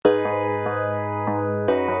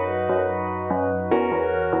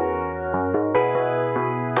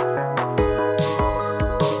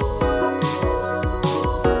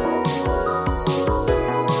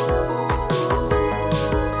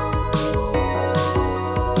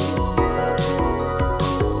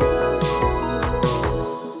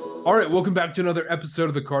right, welcome back to another episode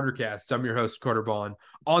of the Carter Cast. I'm your host, Carter Bond.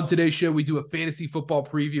 On today's show, we do a fantasy football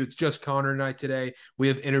preview. It's just Connor and I today. We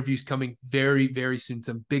have interviews coming very, very soon.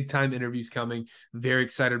 Some big-time interviews coming. Very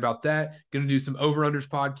excited about that. Going to do some over-unders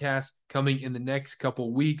podcasts coming in the next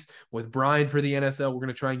couple weeks with Brian for the NFL. We're going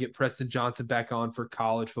to try and get Preston Johnson back on for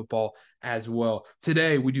college football as well.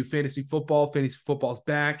 Today, we do fantasy football. Fantasy football's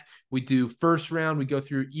back. We do first round. We go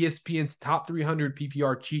through ESPN's top 300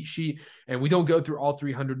 PPR cheat sheet, and we don't go through all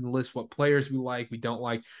 300 and list what players we like, we don't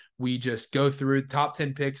like. We just go through top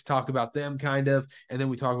 10 picks, talk about them kind of, and then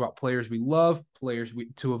we talk about players we love, players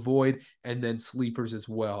to avoid, and then sleepers as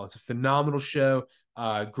well. It's a phenomenal show.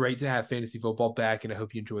 Great to have fantasy football back, and I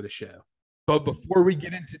hope you enjoy the show. But before we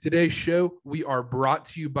get into today's show, we are brought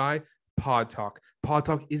to you by Pod Talk. Pod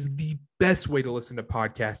Talk is the best way to listen to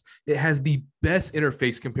podcasts. It has the best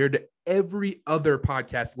interface compared to every other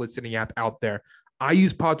podcast listening app out there. I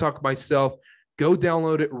use Pod Talk myself. Go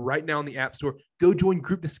download it right now in the App Store. Go join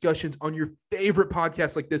group discussions on your favorite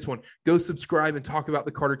podcasts like this one. Go subscribe and talk about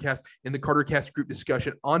the Carter Cast in the Carter Cast group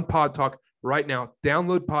discussion on Pod Talk right now.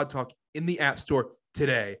 Download Pod Talk in the App Store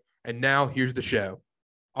today. And now here's the show.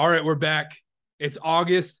 All right, we're back. It's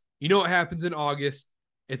August. You know what happens in August.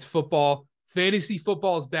 It's football. Fantasy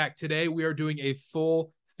football is back. Today we are doing a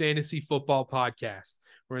full fantasy football podcast.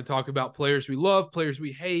 We're going to talk about players we love, players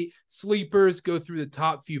we hate, sleepers, go through the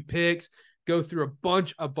top few picks, go through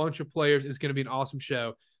a bunch of players. It's going to be an awesome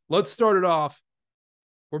show. Let's start it off.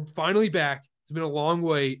 We're finally back. It's been a long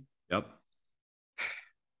wait. Yep.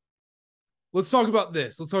 Let's talk about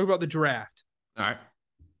this. Let's talk about the draft. All right.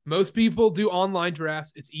 Most people do online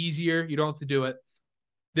drafts. It's easier. You don't have to do it.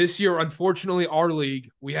 This year, unfortunately, our league,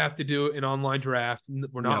 we have to do an online draft.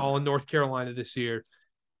 We're not all in North Carolina this year.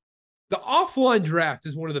 The offline draft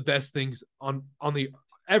is one of the best things on the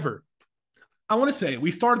ever. I want to say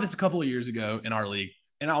we started this a couple of years ago in our league,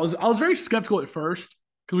 and I was very skeptical at first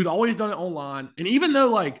because we'd always done it online. And even though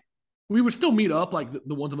like we would still meet up, like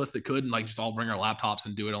the ones of us that could, and like just all bring our laptops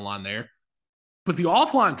and do it online there. But the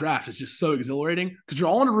offline draft is just so exhilarating because you're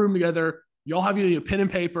all in a room together. You all have your pen and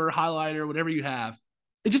paper, highlighter, whatever you have.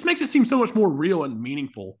 It just makes it seem so much more real and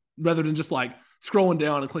meaningful rather than just like scrolling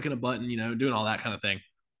down and clicking a button, doing all that kind of thing.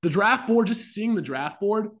 The draft board, just seeing the draft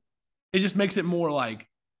board, it just makes it more like,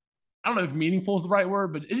 I don't know if meaningful is the right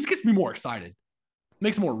word, but it just gets me more excited. It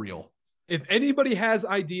makes it more real. If anybody has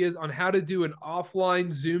ideas on how to do an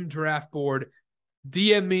offline Zoom draft board,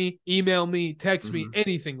 DM me, email me, text me,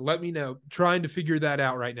 anything. Let me know. Trying to figure that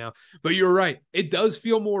out right now. But you're right. It does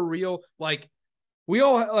feel more real. Like we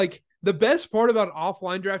all like the best part about an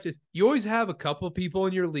offline draft is you always have a couple of people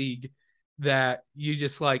in your league that you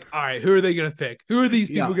just like, all right, who are they going to pick? Who are these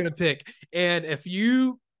people going to pick? And if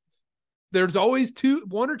there's always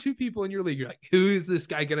one or two people in your league. You're like, who is this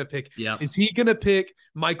guy going to pick? Yeah. Is he going to pick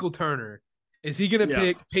Michael Turner? Is he going to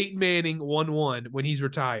pick Peyton Manning 1-1 when he's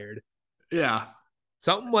retired? Yeah.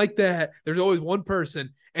 Something like that. There's always one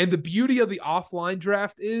person. And the beauty of the offline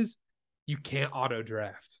draft is you can't auto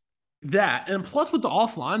draft. That. And plus with the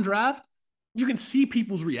offline draft, you can see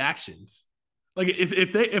people's reactions. Like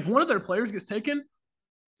if one of their players gets taken,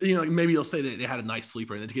 maybe they'll say that they had a nice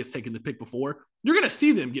sleeper and it gets taken the pick before. You're going to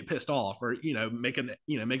see them get pissed off or, make a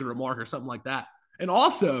remark or something like that. And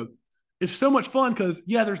also, it's so much fun because,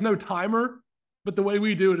 there's no timer, but the way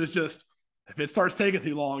we do it is just, if it starts taking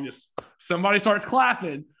too long, just somebody starts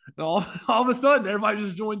clapping and all of a sudden everybody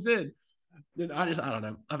just joins in. And I don't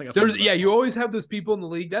know. I think that's you always have those people in the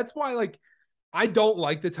league. That's why, I don't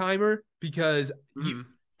like the timer because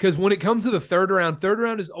when it comes to the third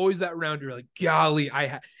round is always that round. You're like, golly,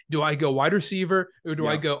 do I go wide receiver or do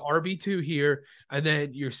I go RB2 here? And then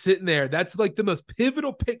you're sitting there. That's like the most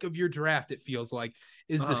pivotal pick of your draft. It feels like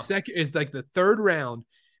is the third round.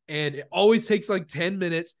 And it always takes like 10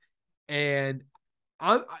 minutes. And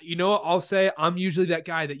I'll say I'm usually that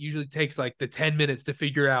guy that usually takes like the 10 minutes to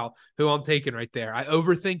figure out who I'm taking right there. I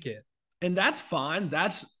overthink it. And that's fine.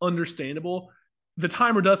 That's understandable. The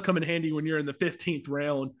timer does come in handy when you're in the 15th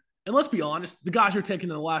round. And let's be honest, the guys you're taking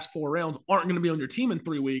in the last 4 rounds aren't going to be on your team in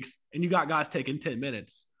 3 weeks. And you got guys taking 10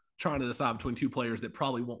 minutes trying to decide between 2 players that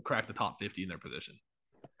probably won't crack the top 50 in their position.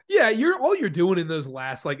 Yeah, all you're doing in those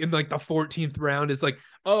last, in the 14th round is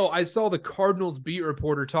I saw the Cardinals beat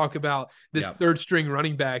reporter talk about this third string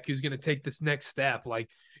running back who's going to take this next step.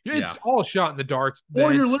 It's all shot in the dark.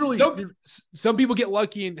 Or you're literally some people get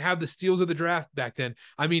lucky and have the steals of the draft back then.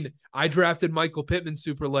 I mean, I drafted Michael Pittman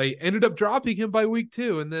super late, ended up dropping him by week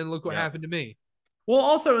 2, and then look what happened to me. Well,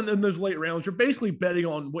 also in those late rounds, you're basically betting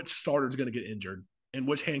on which starter is going to get injured and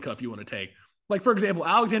which handcuff you want to take. Like, for example,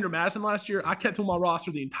 Alexander Madison last year, I kept him on my roster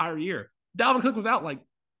the entire year. Dalvin Cook was out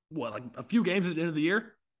a few games at the end of the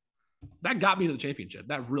year. that got me to the championship.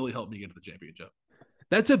 That really helped me get to the championship.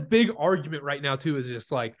 That's a big argument right now too. Is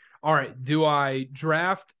just like, all right, do I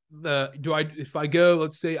draft if I go,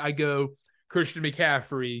 let's say I go Christian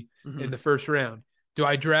McCaffrey in the first round, do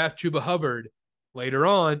I draft Chuba Hubbard later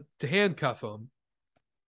on to handcuff him?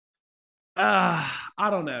 I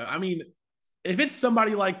don't know. I mean, if it's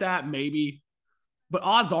somebody like that, maybe, but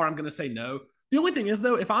odds are I'm going to say no. The only thing is,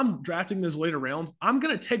 though, if I'm drafting those later rounds, I'm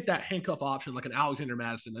going to take that handcuff option, like an Alexander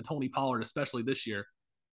Madison, a Tony Pollard, especially this year,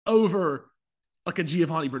 over like a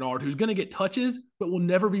Giovanni Bernard, who's going to get touches, but will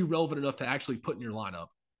never be relevant enough to actually put in your lineup.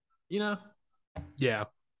 You know? Yeah,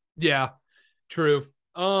 true.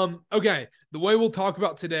 Okay. The way we'll talk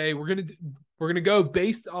about today, we're gonna go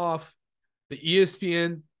based off the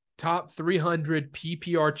ESPN top 300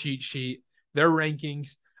 PPR cheat sheet, their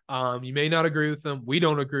rankings. You may not agree with them. We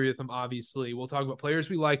don't agree with them, obviously. We'll talk about players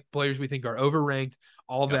we like, players we think are overranked,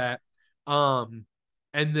 all that. And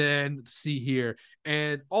then see here.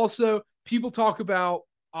 And also, people talk about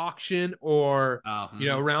auction or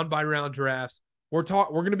round by round drafts. We're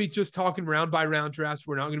going to be just talking round by round drafts.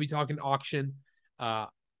 We're not going to be talking auction. I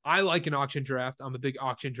like an auction draft. I'm a big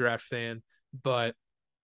auction draft fan, but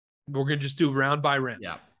we're going to just do round by round.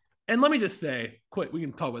 Yeah. And let me just say, quick, we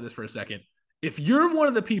can talk about this for a second. If you're one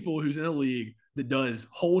of the people who's in a league that does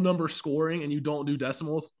whole number scoring and you don't do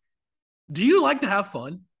decimals, do you like to have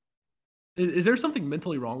fun? Is there something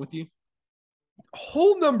mentally wrong with you?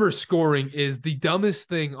 Whole number scoring is the dumbest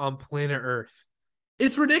thing on planet Earth.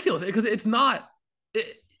 It's ridiculous because it's not.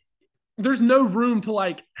 There's no room to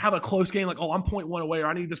like have a close game. Like, oh, I'm 0.1 away, or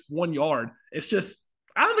I need this 1 yard. It's just,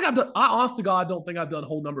 I don't think I've done. I honest to God don't think I've done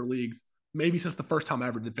whole number leagues maybe since the first time I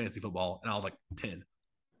ever did fantasy football, and I was like 10.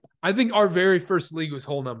 I think our very first league was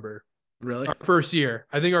whole number. Really? Our first year.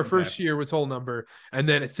 I think our first year was whole number, and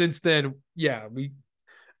then since then, yeah, we.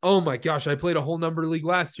 Oh my gosh, I played a whole number league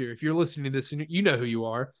last year. If you're listening to this, you know who you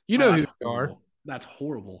are. You know who you are. That's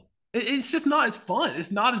horrible. It's just not as fun.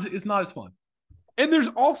 It's not as fun. And there's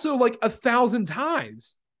also like 1,000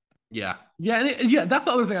 ties. Yeah. That's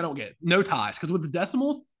the other thing I don't get. No ties, because with the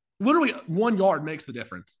decimals, literally 1 yard makes the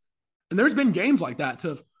difference. And there's been games like that.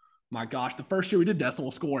 My gosh, the first year we did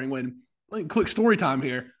decimal scoring. When, like, quick story time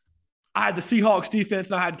here, I had the Seahawks defense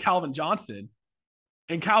and I had Calvin Johnson.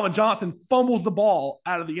 And Calvin Johnson fumbles the ball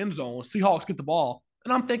out of the end zone. Seahawks get the ball.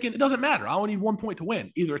 And I'm thinking, it doesn't matter. I only need 1 point to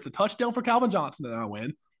win. Either it's a touchdown for Calvin Johnson and I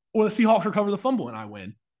win, or the Seahawks recover the fumble and I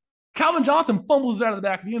win. Calvin Johnson fumbles it out of the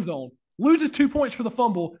back of the end zone, loses 2 points for the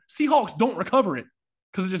fumble. Seahawks don't recover it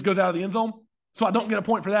because it just goes out of the end zone. So I don't get a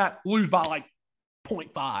point for that. Lose by like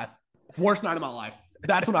 0.5. Worst night of my life.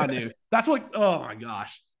 That's what I knew. That's what, oh my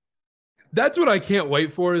gosh. That's what I can't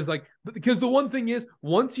wait for is like, because the one thing is,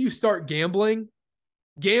 once you start gambling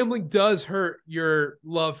does hurt your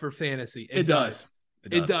love for fantasy. It does.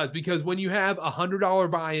 It does, because when you have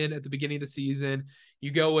 $100 buy-in at the beginning of the season,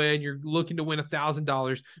 you go in, you're looking to win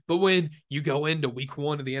 $1,000. But when you go into week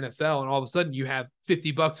 1 of the NFL and all of a sudden you have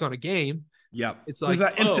 $50 on a game, it's like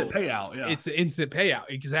that instant payout. Yeah, it's an instant payout.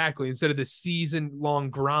 Exactly. Instead of the season-long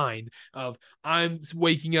grind of I'm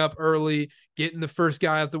waking up early, getting the first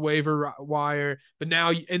guy off the waiver wire. But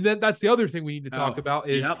now, and then that's the other thing we need to talk about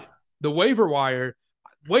is the waiver wire.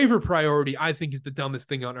 Waiver priority, I think, is the dumbest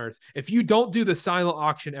thing on earth. If you don't do the silent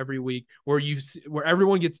auction every week where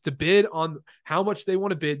everyone gets to bid on how much they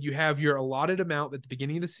want to bid, you have your allotted amount at the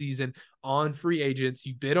beginning of the season on free agents.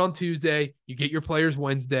 You bid on Tuesday, you get your players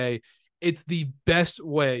Wednesday. It's the best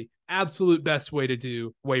way, absolute best way to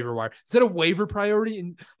do waiver wire. Instead of waiver priority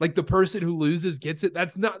and like the person who loses gets it,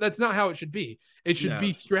 that's not how it should be. It should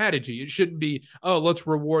be strategy. It shouldn't be, oh, let's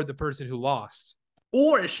reward the person who lost.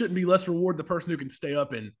 Or it shouldn't be, let's reward the person who can stay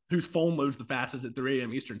up and whose phone loads the fastest at 3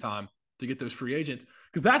 a.m. Eastern time to get those free agents.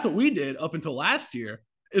 Because that's what we did up until last year.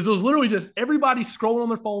 Is it was literally just everybody scrolling on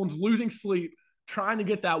their phones, losing sleep, trying to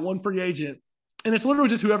get that one free agent. And it's literally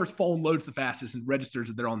just whoever's phone loads the fastest and registers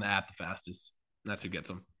that they're on the app the fastest. And that's who gets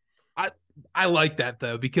them. I like that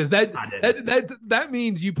though, because that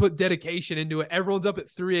means you put dedication into it. Everyone's up at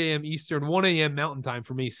 3 a.m. Eastern, 1 a.m. Mountain Time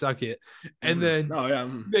for me. Suck it. And then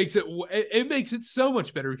makes it so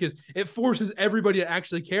much better because it forces everybody to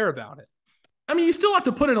actually care about it. I mean, you still have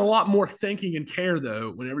to put in a lot more thinking and care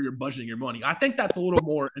though whenever you're budgeting your money. I think that's a little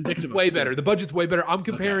more indicative. Way better. The budget's way better. I'm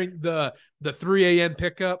comparing the 3 a.m.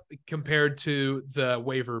 pickup compared to the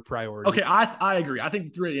waiver priority. Okay, I agree. I think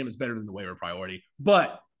the 3 a.m. is better than the waiver priority,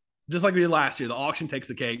 but just like we did last year, the auction takes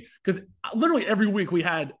the cake. Because literally every week we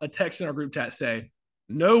had a text in our group chat say,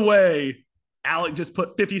 no way Alec just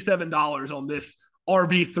put $57 on this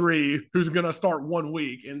RB3 who's going to start 1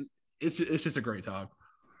 week. And it's just a great time.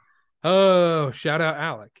 Oh, shout out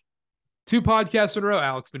Alec. 2 podcasts in a row.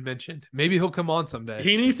 Alex been mentioned. Maybe he'll come on someday.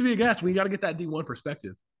 He needs to be a guest. We got to get that D1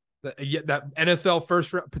 perspective. That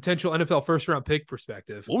NFL potential NFL first round pick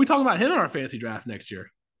perspective. We'll be talking about him in our fantasy draft next year.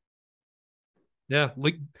 Yeah,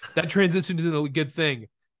 that transitioned into a good thing.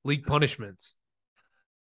 League punishments.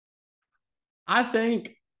 I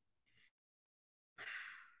think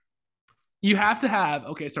you have to have,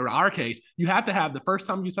 so in our case, you have to have the first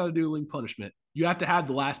time you decide to do a league punishment, you have to have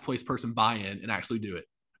the last place person buy in and actually do it.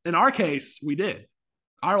 In our case, we did.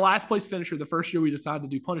 Our last place finisher, the first year we decided to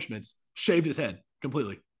do punishments, shaved his head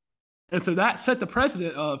completely. And so that set the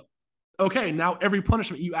precedent of, okay, now every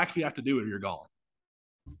punishment you actually have to do it or you're gone.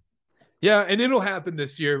 Yeah, and it'll happen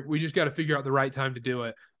this year. We just got to figure out the right time to do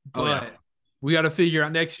it. But we got to figure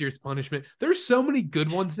out next year's punishment. There's so many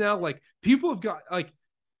good ones now. Like, people have got, like,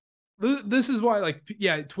 this is why, like,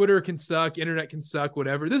 yeah, Twitter can suck, internet can suck,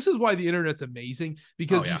 whatever. This is why the internet's amazing,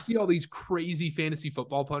 because you see all these crazy fantasy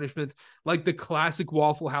football punishments, like the classic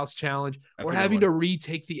Waffle House challenge, or having to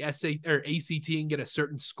retake the essay or ACT and get a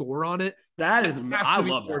certain score on it. I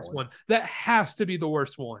love that one. That has to be the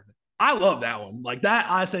worst one. I love that one. Like, that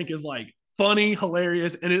I think is like funny,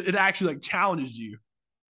 hilarious, and it actually like challenges you.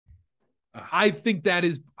 I think that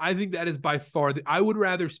is by far I would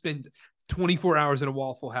rather spend 24 hours in a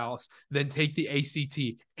Waffle House than take the ACT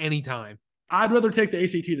anytime. I'd rather take the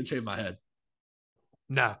ACT than shave my head.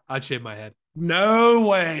 Nah, I'd shave my head. No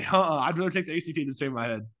way. I'd rather take the ACT than shave my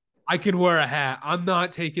head. I can wear a hat. I'm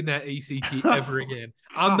not taking that ACT ever again.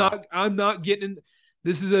 I'm not getting.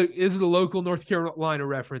 This is a local North Carolina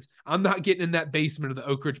reference. I'm not getting in that basement of the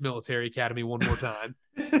Oak Ridge Military Academy one more time.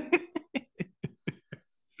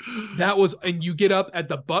 That was, and you get up at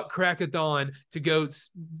the butt crack of dawn to go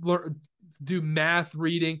do math,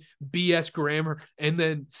 reading, BS grammar, and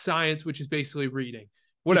then science, which is basically reading.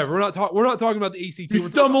 Whatever. We're not talking about the ACT. You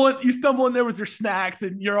stumble in there with your snacks,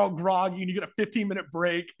 and you're all groggy, and you get a 15-minute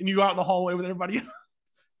break, and you go out in the hallway with everybody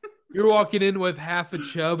else. You're walking in with half a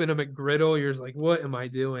chub and a McGriddle. You're just like, what am I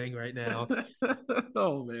doing right now?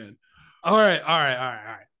 Oh, man. All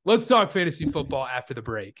right. Let's talk fantasy football after the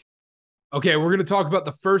break. Okay, we're going to talk about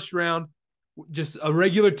the first round, just a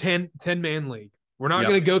regular 10-man league. We're not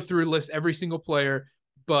going to go through and list every single player,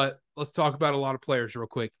 but let's talk about a lot of players real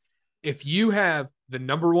quick. If you have the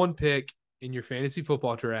number 1 pick in your fantasy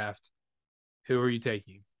football draft, who are you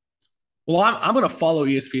taking? Well, I'm going to follow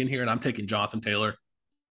ESPN here, and I'm taking Jonathan Taylor.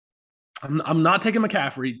 I'm not taking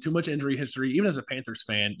McCaffrey. Too much injury history. Even as a Panthers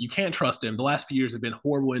fan, you can't trust him. The last few years have been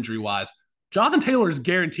horrible injury-wise. Jonathan Taylor is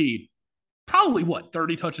guaranteed probably,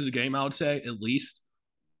 30 touches a game, I would say, at least.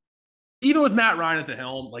 Even with Matt Ryan at the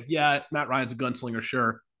helm, Matt Ryan's a gunslinger,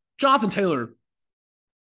 sure. Jonathan Taylor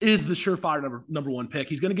is the surefire number 1 pick.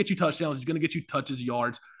 He's going to get you touchdowns. He's going to get you touches,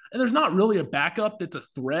 yards. And there's not really a backup that's a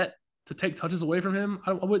threat to take touches away from him,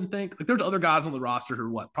 I wouldn't think. Like, there's other guys on the roster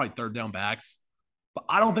who are, probably third down backs. But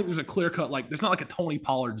I don't think there's a clear-cut, there's not like a Tony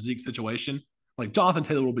Pollard, Zeke situation. Like, Jonathan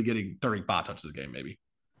Taylor will be getting 35 touches a game, maybe.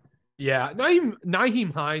 Yeah,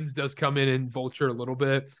 Nyheim Hines does come in and vulture a little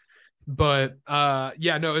bit. But,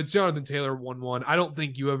 it's Jonathan Taylor 1-1. I don't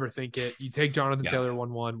think you ever think it. You take Jonathan Taylor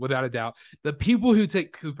 1-1, without a doubt. The people who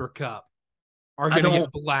take Cooper Kupp are going to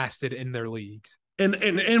get blasted in their leagues.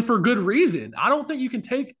 And for good reason. I don't think you can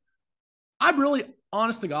take – I'm really –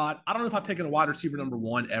 honest to God, I don't know if I've taken a wide receiver number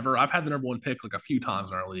 1 ever. I've had the number 1 pick a few times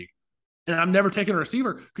in our league. And I've never taken a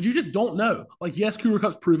receiver because you just don't know. Yes, Cooper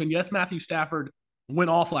Kupp's proven. Yes, Matthew Stafford went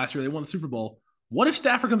off last year. They won the Super Bowl. What if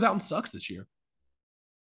Stafford comes out and sucks this year?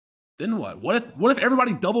 Then what? What if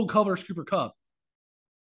everybody double covers Cooper Kupp?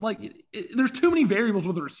 There's too many variables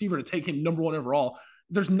with a receiver to take him number 1 overall.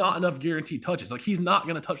 There's not enough guaranteed touches. He's not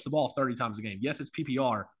going to touch the ball 30 times a game. Yes, it's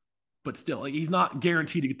PPR, but still, he's not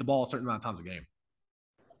guaranteed to get the ball a certain amount of times a game.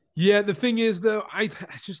 Yeah, the thing is, though, I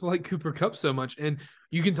just like Cooper Kupp so much. And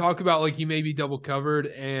you can talk about, he may be double covered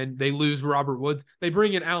and they lose Robert Woods. They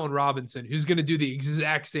bring in Allen Robinson, who's going to do the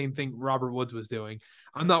exact same thing Robert Woods was doing.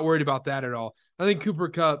 I'm not worried about that at all. I think Cooper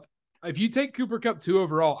Kupp, if you take Cooper Kupp 2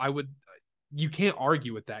 overall, you can't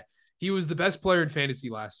argue with that. He was the best player in fantasy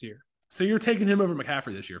last year. So you're taking him over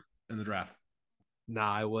McCaffrey this year in the draft?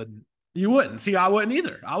 Nah, I wouldn't. You wouldn't? See, I wouldn't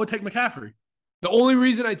either. I would take McCaffrey. The only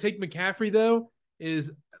reason I take McCaffrey, though,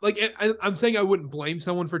 is I'm saying I wouldn't blame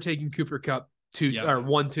someone for taking Cooper Kupp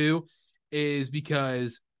 1-2 is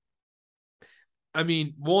because,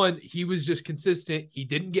 one, he was just consistent. He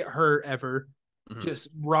didn't get hurt ever. Mm-hmm. Just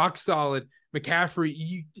rock solid. McCaffrey,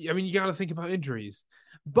 you got to think about injuries.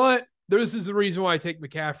 But this is the reason why I take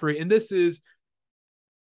McCaffrey. And this is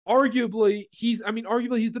arguably he's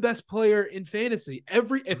the best player in fantasy.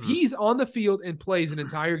 If he's on the field and plays an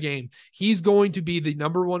entire game, he's going to be the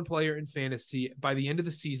number one player in fantasy by the end of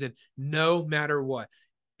the season, no matter what.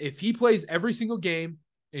 If he plays every single game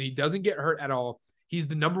and he doesn't get hurt at all, he's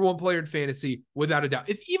the number one player in fantasy without a doubt.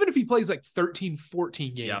 Even if he plays like 13,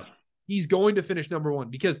 14 games, he's going to finish number one,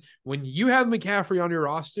 because when you have McCaffrey on your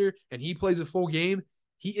roster and he plays a full game,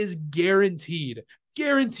 he is guaranteed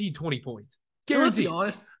 20 points. Let's be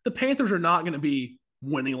honest, the Panthers are not going to be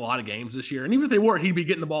winning a lot of games this year. And even if they were, he'd be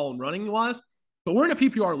getting the ball and running wise. But we're in a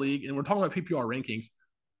PPR league, and we're talking about PPR rankings.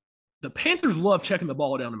 The Panthers love checking the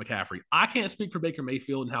ball down to McCaffrey. I can't speak for Baker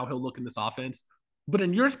Mayfield and how he'll look in this offense. But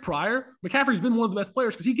in years prior, McCaffrey's been one of the best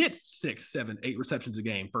players because he gets 6, 7, 8 receptions a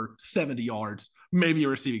game for 70 yards, maybe a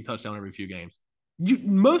receiving touchdown every few games.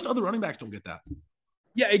 Most other running backs don't get that.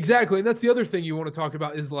 Yeah, exactly. And that's the other thing you want to talk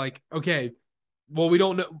about is like, okay, well, we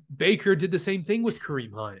don't know. Baker did the same thing with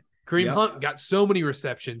Kareem Hunt. Hunt got so many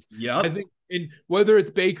receptions. Yeah, I think, and whether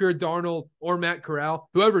it's Baker, Darnold, or Matt Corral,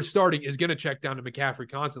 whoever's starting is going to check down to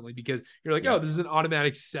McCaffrey constantly, because you're like, oh, this is an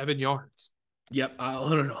automatic 7 yards. Yep, I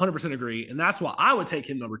 100% agree. And that's why I would take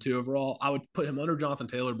him number 2 overall. I would put him under Jonathan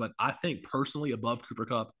Taylor, but I think personally above Cooper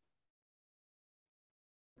Kupp.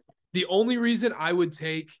 The only reason I would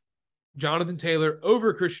take Jonathan Taylor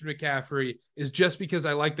over Christian McCaffrey is just because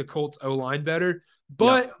I like the Colts O-line better.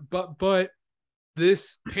 But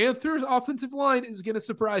this Panthers offensive line is going to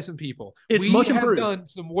surprise some people. It's much improved. We have done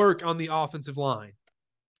some work on the offensive line.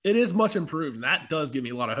 It is much improved, and that does give me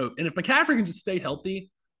a lot of hope. And if McCaffrey can just stay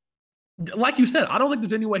healthy, like you said, I don't think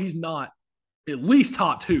there's any way he's not at least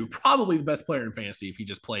top 2, probably the best player in fantasy if he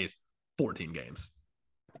just plays 14 games.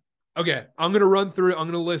 Okay, I'm going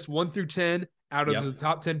to list 1 through 10 out of the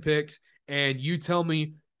top 10 picks, and you tell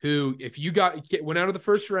me who, if you went out of the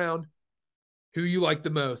first round, who you like the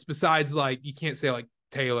most, besides, like, you can't say like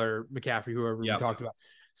Taylor, McCaffrey, whoever we talked about.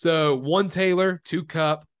 So 1 Taylor, 2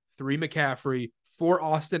 Kupp, 3 McCaffrey, 4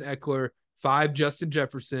 Austin Eckler, 5 Justin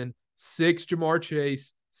Jefferson, 6 Jamar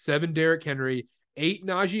Chase, 7 Derrick Henry, 8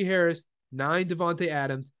 Najee Harris, 9 Devontae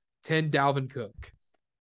Adams, 10 Dalvin Cook.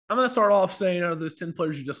 I'm going to start off saying, out of those 10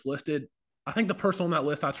 players you just listed, I think the person on that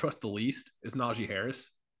list I trust the least is Najee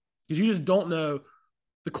Harris, because you just don't know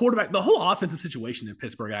the quarterback, the whole offensive situation in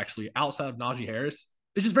Pittsburgh, actually, outside of Najee Harris,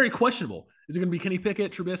 is just very questionable. Is it going to be Kenny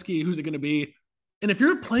Pickett, Trubisky? Who's it going to be? And if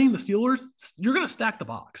you're playing the Steelers, you're going to stack the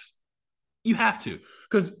box. You have to,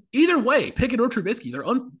 because either way, Pickett or Trubisky, they're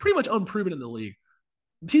pretty much unproven in the league.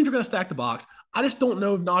 Teams are going to stack the box. I just don't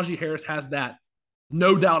know if Najee Harris has that,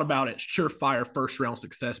 no doubt about it, surefire first-round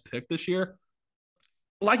success pick this year.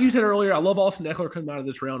 Like you said earlier, I love Austin Eckler coming out of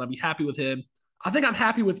this round. I'd be happy with him. I think I'm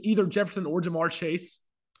happy with either Jefferson or Jamar Chase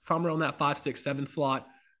if I'm around that 5, 6, 7 slot.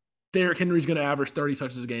 Derrick Henry's going to average 30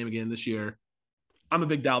 touches a game again this year. I'm a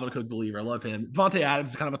big Dalvin Cook believer. I love him. Devontae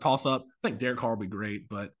Adams is kind of a toss-up. I think Derek Carr will be great,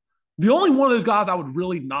 but the only one of those guys I would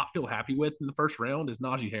really not feel happy with in the first round is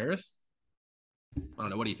Najee Harris. I don't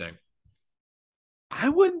know. What do you think? I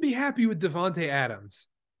wouldn't be happy with Devontae Adams.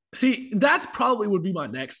 See, that's probably would be my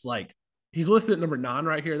next, like, he's listed at number 9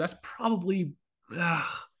 right here. That's probably,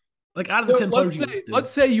 like, out of the 10 players you listed. Let's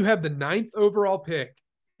say you have the 9th overall pick,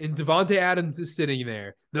 and Devontae Adams is sitting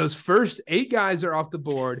there. Those first 8 guys are off the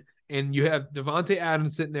board, and you have Devontae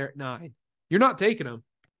Adams sitting there at 9. You're not taking him.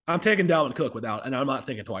 I'm taking Dalvin Cook and I'm not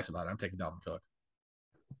thinking twice about it. I'm taking Dalvin Cook.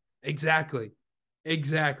 Exactly.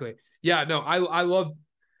 Yeah, no, I love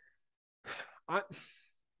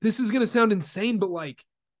this is going to sound insane, but like,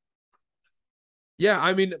 yeah,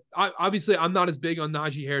 I mean, obviously I'm not as big on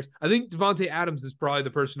Najee Harris. I think Devontae Adams is probably the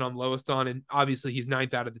person I'm lowest on, and obviously he's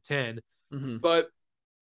 9th out of the 10. Mm-hmm. But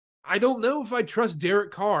I don't know if I trust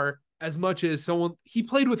Derek Carr as much as someone. He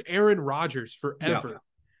played with Aaron Rodgers forever. Yeah.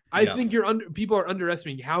 I think people are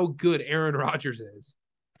underestimating how good Aaron Rodgers is.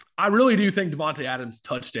 I really do think Devontae Adams'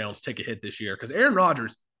 touchdowns take a hit this year, because Aaron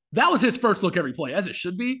Rodgers, that was his first look every play, as it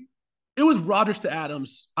should be. It was Rodgers to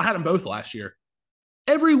Adams. I had them both last year.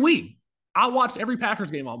 Every week, I watched every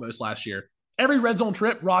Packers game almost last year. Every red zone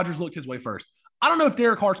trip, Rodgers looked his way first. I don't know if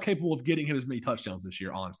Derek Carr's capable of getting him as many touchdowns this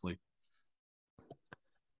year, honestly.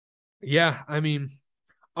 Yeah, I mean,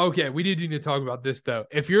 okay, we do need to talk about this, though.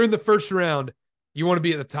 If you're in the first round, you want to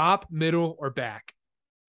be at the top, middle, or back?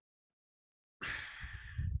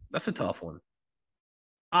 That's a tough one.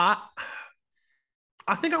 I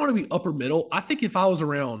think I want to be upper middle. I think if I was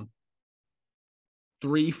around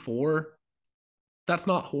 3, 4, that's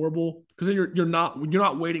not horrible, because then you're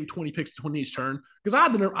not waiting 20 picks between each turn. Because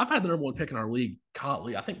I've had the number 1 pick in our league,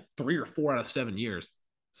 I think 3 or 4 out of 7 years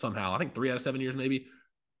somehow. I think 3 out of 7 years maybe,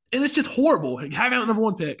 and it's just horrible having that number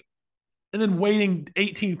 1 pick. and then waiting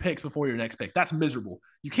 18 picks before your next pick. That's miserable.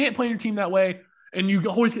 You can't plan your team that way. And you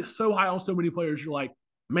always get so high on so many players. You're like,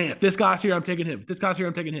 man, if this guy's here, I'm taking him. If this guy's here,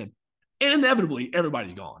 I'm taking him. And inevitably,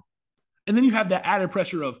 everybody's gone. And then you have that added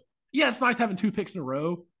pressure of, yeah, it's nice having 2 picks in a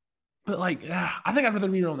row. But I think I'd rather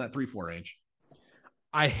be around that 3-4 range.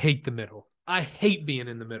 I hate the middle. I hate being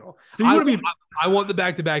in the middle. So you want to be? I want the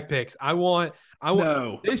back-to-back picks. I want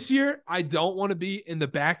No. This year. I don't want to be in the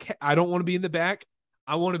back. I don't want to be in the back.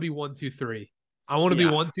 I want to be 1, 2, 3. I want to be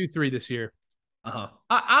 1, 2, 3 this year.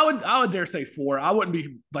 I would dare say 4. I wouldn't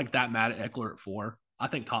be like that mad at Ekeler at 4. I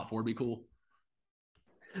think top 4 would be cool.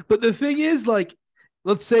 But the thing is, like,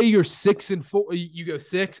 let's say you're 6 and 4. You go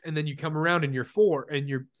 6, and then you come around and you're 4, and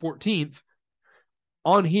you're 14th.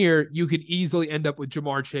 On here, you could easily end up with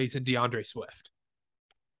Ja'Marr Chase and DeAndre Swift.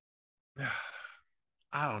 Yeah.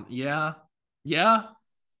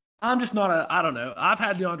 I'm just not I don't know. I've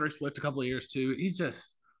had DeAndre Swift a couple of years too. He's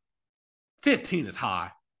just 15 is high.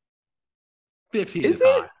 15 is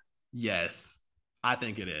high. Yes, I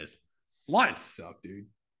think it is. Lions suck, dude.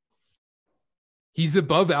 He's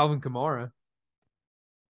above Alvin Kamara.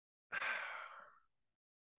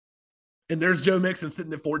 And there's Joe Mixon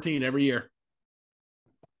sitting at 14 every year.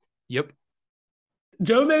 Yep.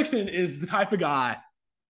 Joe Mixon is the type of guy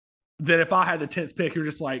that if I had the 10th pick, you're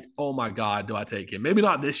just like, oh my God, do I take him? Maybe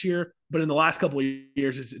not this year, but in the last couple of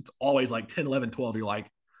years, it's always like 10, 11, 12. You're like,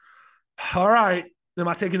 all right, am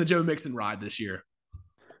I taking the Joe Mixon ride this year?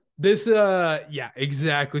 Yeah,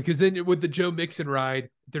 exactly. Because then with the Joe Mixon ride,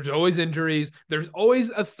 there's always injuries. There's always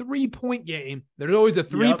a 3-point game. There's always a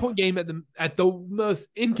 3-point game at the most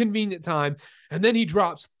inconvenient time. And then he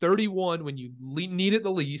drops 31 when you need it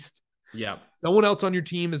the least. Yeah. No one else on your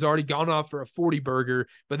team has already gone off for a 40 burger,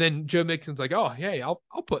 but then Joe Mixon's like, "Oh, hey, I'll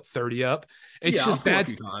put 30 up." It's just bad.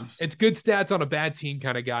 It's good stats on a bad team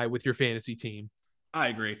kind of guy with your fantasy team. I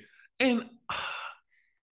agree. And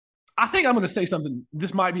I think I'm going to say something.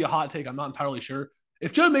 This might be a hot take. I'm not entirely sure.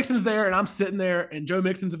 If Joe Mixon's there and I'm sitting there and Joe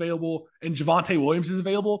Mixon's available and Javonte Williams is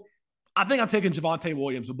available, I think I'm taking Javonte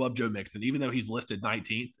Williams above Joe Mixon, even though he's listed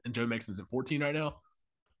 19th and Joe Mixon's at 14 right now.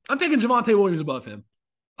 I'm taking Javonte Williams above him.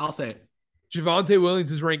 I'll say it. Javonte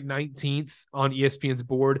Williams is ranked 19th on ESPN's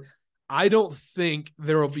board. I don't think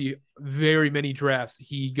there will be very many drafts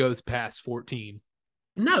he goes past 14.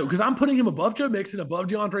 No, because I'm putting him above Joe Mixon, above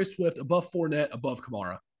DeAndre Swift, above Fournette, above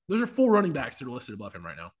Kamara. Those are 4 running backs that are listed above him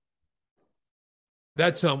right now.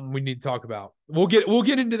 That's something we need to talk about. We'll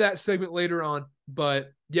get into that segment later on,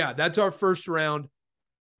 but yeah, that's our first round.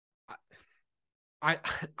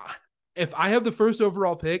 If I have the first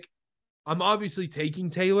overall pick, I'm obviously taking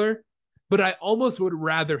Taylor, but I almost would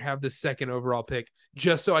rather have the second overall pick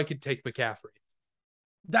just so I could take McCaffrey.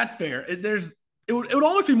 That's fair. It would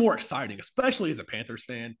always be more exciting, especially as a Panthers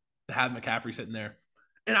fan, to have McCaffrey sitting there.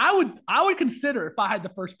 And I would consider, if I had the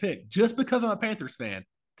first pick, just because I'm a Panthers fan,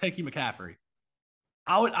 taking McCaffrey.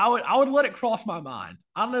 I would let it cross my mind.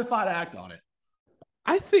 I don't know if I'd act on it.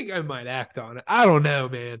 I think I might act on it. I don't know,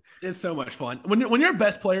 man. It's so much fun. When your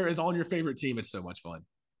best player is on your favorite team, it's so much fun.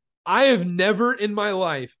 I have never in my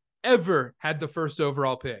life ever had the first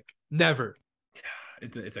overall pick. Never.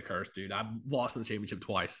 It's a curse, dude. I've lost in the championship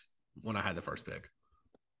twice when I had the first pick.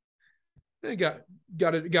 I got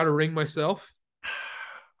to ring myself.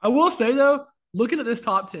 I will say though, looking at this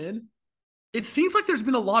top 10, it seems like there's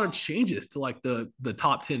been a lot of changes to like the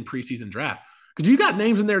top 10 preseason draft. Because you got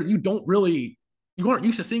names in there that you aren't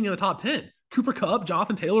used to seeing in the top 10. Cooper Kupp,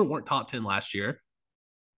 Jonathan Taylor weren't top 10 last year.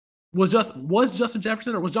 Was Justin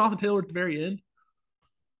Jefferson or was Jonathan Taylor at the very end?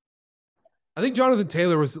 I think Jonathan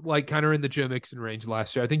Taylor was like kind of in the Joe Mixon range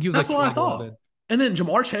last year. I think he was That's like what I thought. And then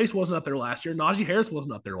Ja'Marr Chase wasn't up there last year. Najee Harris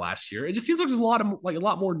wasn't up there last year. It just seems like there's a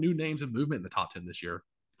lot more new names and movement in the top 10 this year.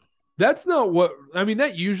 That's not what I mean.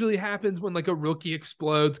 That usually happens when like a rookie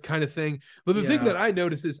explodes kind of thing. But the thing that I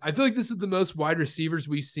noticed is I feel like this is the most wide receivers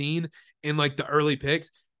we've seen in like the early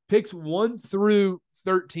picks. Picks 1 through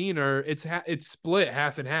 13 it's split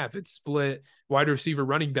half and half. It's split wide receiver,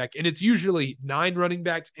 running back, and it's usually 9 running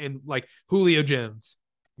backs and like Julio Jones.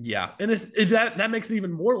 Yeah, and that makes it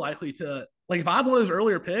even more likely to like if I have one of those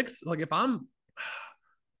earlier picks. Like you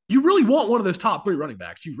really want one of those top 3 running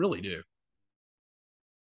backs. You really do.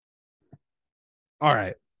 All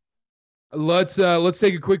right. Let's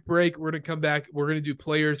take a quick break. We're going to come back. We're going to do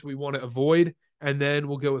players we want to avoid, and then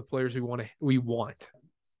we'll go with players we want.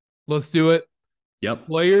 Let's do it. Yep.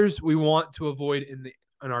 Players we want to avoid in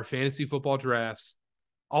our fantasy football drafts.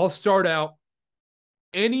 I'll start out.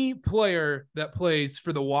 Any player that plays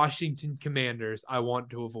for the Washington Commanders, I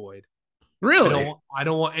want to avoid. Really? I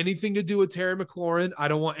don't want anything to do with Terry McLaurin. I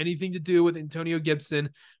don't want anything to do with Antonio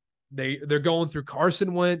Gibson. They're going through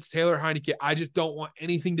Carson Wentz, Taylor Heinicke. I just don't want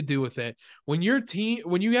anything to do with it. When you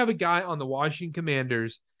have a guy on the Washington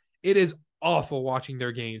Commanders, it is awful watching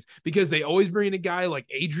their games because they always bring in a guy like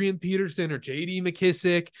Adrian Peterson or J.D.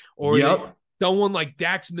 McKissick or someone like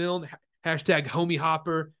Dax Milne, hashtag Homie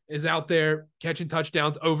Hopper, is out there catching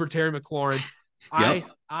touchdowns over Terry McLaurin.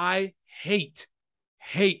 I hate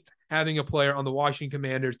having a player on the Washington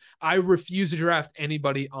Commanders. I refuse to draft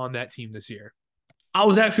anybody on that team this year. I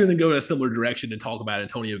was actually going to go in a similar direction and talk about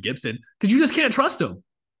Antonio Gibson because you just can't trust him.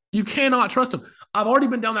 You cannot trust him. I've already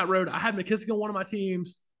been down that road. I had McKissick on one of my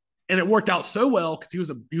teams, and it worked out so well because he was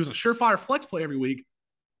a surefire flex play every week.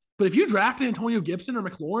 But if you drafted Antonio Gibson or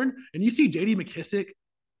McLaurin and you see J.D. McKissick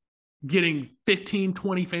getting 15,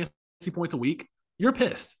 20 fantasy points a week, you're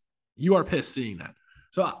pissed. You are pissed seeing that.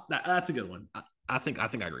 So that's a good one. I think I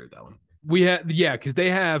agree with that one. Because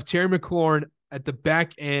they have Terry McLaurin at the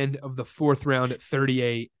back end of the fourth round at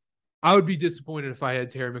 38. I would be disappointed if I had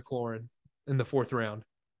Terry McLaurin in the fourth round.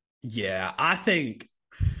 Yeah, I think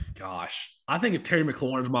if Terry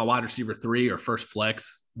McLaurin's my wide receiver 3 or first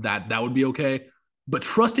flex, that would be okay. But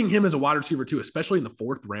trusting him as a wide receiver 2, especially in the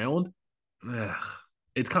fourth round,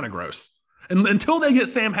 it's kind of gross. And until they get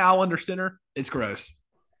Sam Howell under center, it's gross.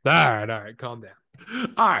 All right, calm down.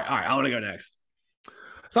 All right, I want to go next.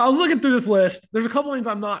 So I was looking through this list. There's a couple names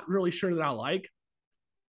I'm not really sure that I like.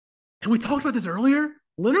 And we talked about this earlier.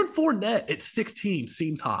 Leonard Fournette at 16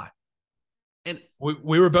 seems high. And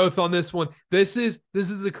we were both on this one. This is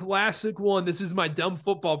a classic one. This is my dumb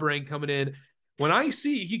football brain coming in. When I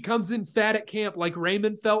see he comes in fat at camp like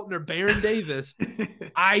Raymond Felton or Baron Davis,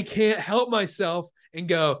 I can't help myself and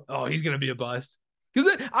go, oh, he's going to be a bust.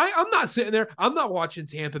 Because I'm not sitting there. I'm not watching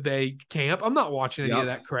Tampa Bay camp. I'm not watching any of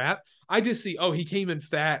that crap. I just see, he came in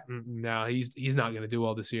fat. No, he's not going to do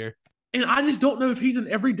well this year. And I just don't know if he's an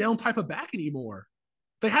every down type of back anymore.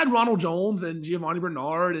 They had Ronald Jones and Giovanni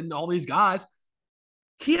Bernard and all these guys.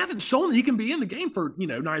 He hasn't shown that he can be in the game for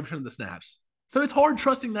 90% of the snaps. So it's hard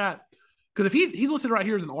trusting that. Because if he's listed right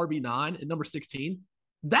here as an RB9 at number 16,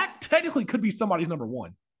 that technically could be somebody's number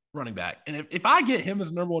 1 running back. And if I get him as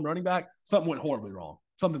a number 1 running back, something went horribly wrong.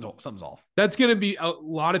 Something's off. That's going to be a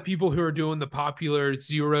lot of people who are doing the popular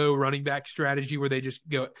 0 running back strategy where they just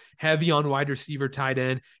go heavy on wide receiver, tight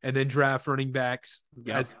end, and then draft running backs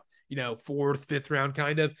as, 4th, 5th round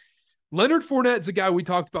kind of. Leonard Fournette's a guy we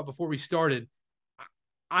talked about before we started.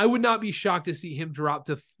 I would not be shocked to see him drop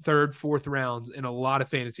to 3rd, 4th rounds in a lot of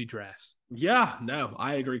fantasy drafts. Yeah, no,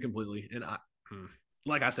 I agree completely. And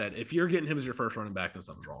like I said, if you're getting him as your first running back, then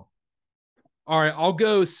something's wrong. All right, I'll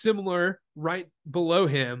go similar right below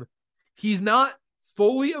him. He's not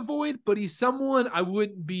fully a void, but he's someone I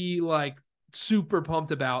wouldn't be like super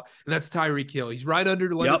pumped about, and that's Tyreek Hill. He's right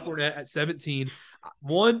under Leonard Fournette at 17.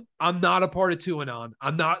 One, I'm not a part of Tua on.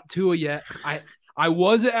 I'm not Tua yet. I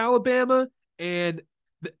was at Alabama, and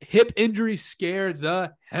the hip injuries scare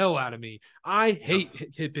the hell out of me. I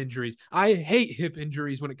hate hip injuries. I hate hip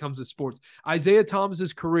injuries when it comes to sports. Isaiah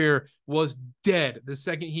Thomas's career was dead the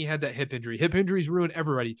second he had that hip injury. Hip injuries ruin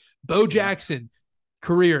everybody. Bo Jackson,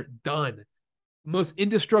 career done. Most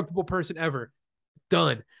indestructible person ever,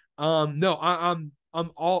 done. No, I'm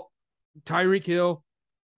all Tyreek Hill.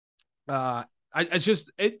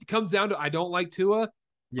 It comes down to I don't like Tua.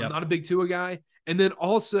 I'm not a big Tua guy, and then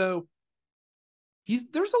also.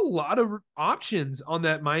 There's a lot of options on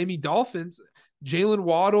that Miami Dolphins, Jalen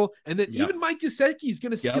Waddle, and then even Mike Gesicki is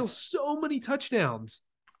going to steal so many touchdowns.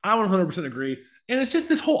 I 100% agree. And it's just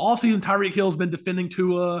this whole offseason, Tyreek Hill has been defending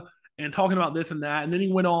Tua and talking about this and that. And then he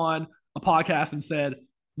went on a podcast and said,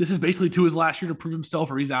 this is basically Tua's last year to prove himself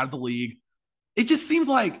or he's out of the league. It just seems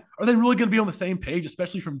like, are they really going to be on the same page,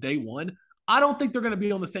 especially from day one? I don't think they're going to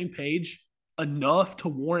be on the same page enough to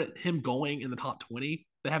warrant him going in the top 20.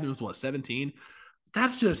 They have him as 17?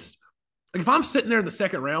 That's just like if I'm sitting there in the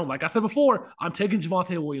second round, like I said before, I'm taking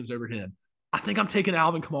Javonte Williams over him. I think I'm taking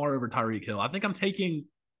Alvin Kamara over Tyreek Hill. I think I'm taking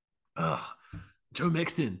Joe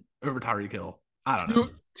Mixon over Tyreek Hill. I don't know.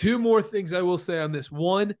 Two more things I will say on this.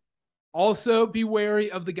 One, also be wary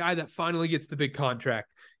of the guy that finally gets the big contract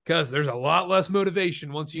because there's a lot less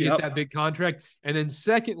motivation once you get that big contract. And then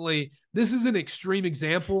secondly, this is an extreme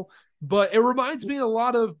example, but it reminds me a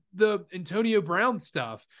lot of the Antonio Brown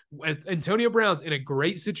stuff. Antonio Brown's in a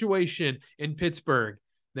great situation in Pittsburgh.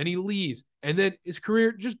 Then he leaves, and then his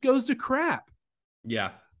career just goes to crap.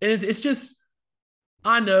 Yeah. And it's just,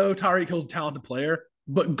 I know Tyreek Hill's a talented player,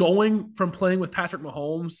 but going from playing with Patrick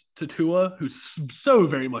Mahomes to Tua, who's so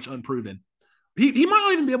very much unproven, he might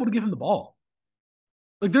not even be able to give him the ball.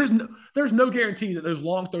 Like there's no guarantee that those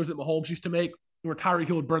long throws that Mahomes used to make where Tyreek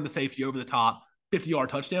Hill would burn the safety over the top, 50-yard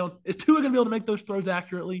touchdown. Is Tua going to be able to make those throws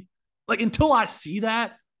accurately? like until I see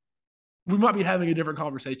that, we might be having a different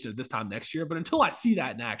conversation at this time next year. But until I see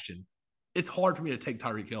that in action, it's hard for me to take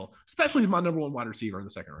Tyreek Hill, especially as my number one wide receiver in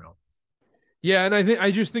the second round. Yeah, and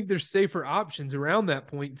I just think there's safer options around that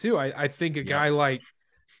point too. I think a guy like,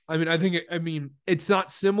 I mean, it's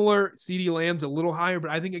not similar. CeeDee Lamb's a little higher,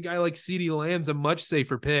 but I think a guy like CeeDee Lamb's a much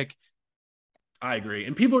safer pick. I agree.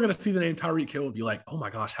 And people are going to see the name Tyreek Hill and be like, oh my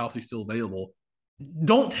gosh, how's he still available?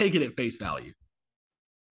 Don't take it at face value.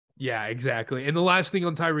 Yeah, exactly. And the last thing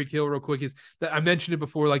on Tyreek Hill, real quick, is that I mentioned it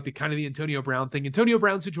before, like the kind of the Antonio Brown thing. Antonio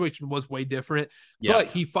Brown's situation was way different, but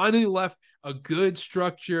he finally left a good,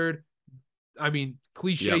 structured,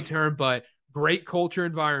 cliche term, but great culture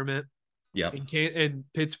environment. In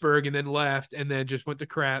Pittsburgh, and then left, and then just went to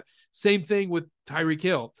crap. Same thing with Tyreek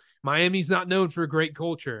Hill. Miami's not known for a great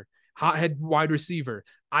culture. Hothead wide receiver.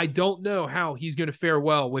 I don't know how he's going to fare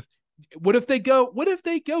well with. What if they go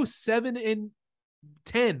 7-10?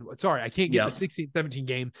 Sorry, I can't get the 16-17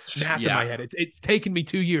 game math in my head. It's taken me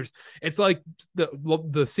 2 years. It's like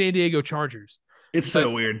the San Diego Chargers. It's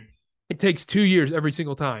so weird. It takes 2 years every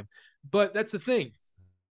single time. But that's the thing.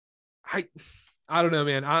 I don't know,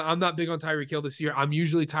 man. I'm not big on Tyreek Hill this year. I'm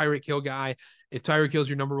usually Tyreek Hill guy. If Tyreek Hill's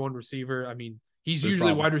your number one receiver, I mean, he's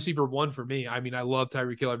usually wide receiver 1 for me. I mean, I love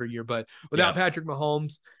Tyreek Hill every year, but without Patrick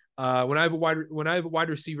Mahomes, when I have a wide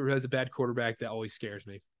receiver who has a bad quarterback, that always scares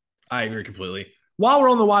me. I agree completely. While we're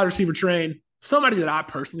on the wide receiver train, somebody that I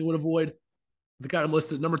personally would avoid, the guy I'm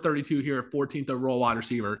listed number 32 here, 14th overall wide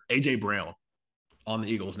receiver, AJ Brown on the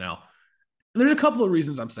Eagles now. And there's a couple of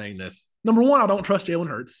reasons I'm saying this. Number one, I don't trust Jalen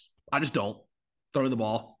Hurts. I just don't. Throwing the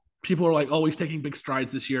ball. People are like, oh, he's taking big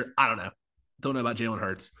strides this year. I don't know. Don't know about Jalen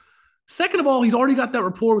Hurts. Second of all, he's already got that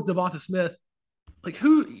rapport with Devonta Smith. Like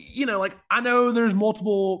I know there's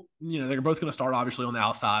multiple, they're both going to start obviously on the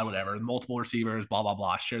outside, whatever, multiple receivers, blah, blah,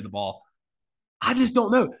 blah, share the ball. I just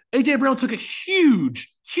don't know. AJ Brown took a huge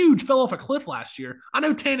fell off a cliff last year. I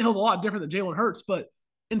know Tannehill's a lot different than Jalen Hurts, but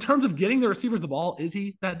in terms of getting the receivers the ball, is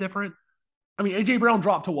he that different? I mean, A.J. Brown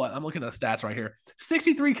dropped to what? I'm looking at the stats right here.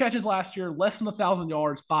 63 catches last year, less than 1,000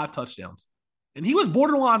 yards, 5 touchdowns. And he was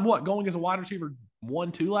borderline going as a wide receiver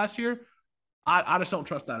 1-2 last year? I just don't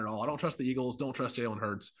trust that at all. I don't trust the Eagles. Don't trust Jalen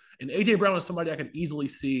Hurts. And A.J. Brown is somebody I can easily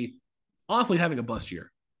see, honestly, having a bust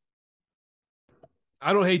year.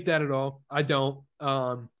 I don't hate that at all. I don't.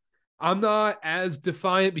 I'm not as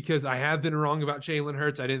defiant because I have been wrong about Jalen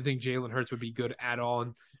Hurts. I didn't think Jalen Hurts would be good at all.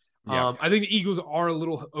 And I think the Eagles are a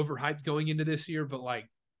little overhyped going into this year, but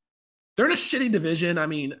they're in a shitty division. I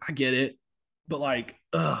mean, I get it, but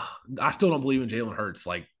I still don't believe in Jalen Hurts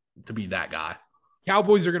to be that guy.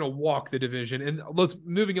 Cowboys are going to walk the division. And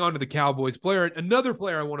moving on to the Cowboys another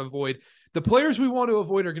player I want to avoid. The players we want to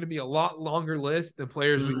avoid are going to be a lot longer list than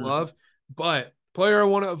players we love, but player I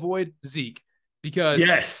want to avoid, Zeke. Because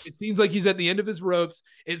it seems like he's at the end of his ropes.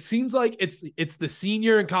 It seems like it's the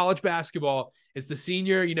senior in college basketball. It's the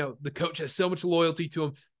senior, the coach has so much loyalty to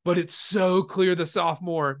him, but it's so clear the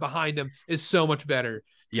sophomore behind him is so much better.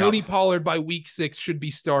 Yep. Tony Pollard by week 6 should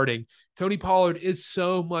be starting. Tony Pollard is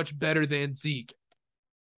so much better than Zeke.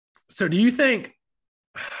 So do you think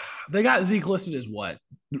they got Zeke listed as what?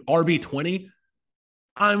 RB20?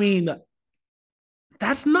 I mean,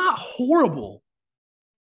 that's not horrible.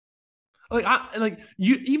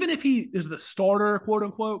 Even if he is the starter, quote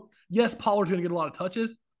unquote, yes, Pollard's going to get a lot of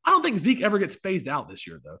touches. I don't think Zeke ever gets phased out this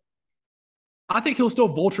year, though. I think he'll still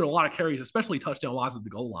vulture a lot of carries, especially touchdown wise at the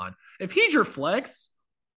goal line. If he's your flex,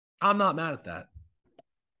 I'm not mad at that.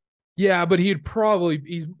 Yeah, but he's going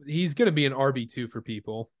to be an RB2 for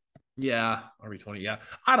people. Yeah, RB20. Yeah,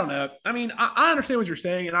 I don't know. I mean, I understand what you're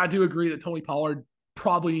saying, and I do agree that Tony Pollard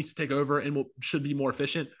probably needs to take over and should be more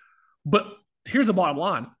efficient. But here's the bottom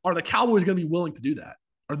line. Are the Cowboys going to be willing to do that?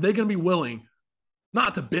 Are they going to be willing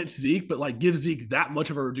not to bench Zeke, but give Zeke that much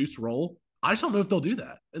of a reduced role? I just don't know if they'll do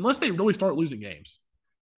that unless they really start losing games.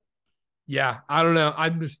 Yeah, I don't know.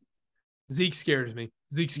 Zeke scares me.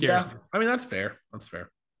 Me. I mean, that's fair.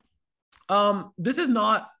 This is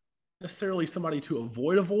not necessarily somebody to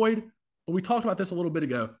avoid, but we talked about this a little bit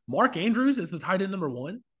ago. Mark Andrews is the tight end number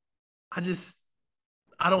 1. I don't see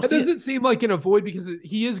it. It doesn't seem like an avoid because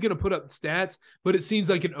he is going to put up stats, but it seems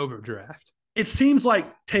like an overdraft. It seems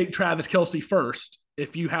like take Travis Kelce first.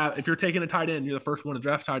 If you're taking a tight end, you're the first one to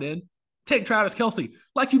draft tight end. Take Travis Kelce,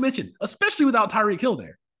 like you mentioned, especially without Tyreek Hill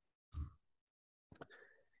there.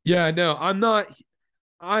 Yeah, no, I'm not.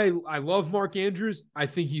 I love Mark Andrews. I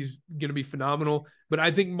think he's going to be phenomenal. But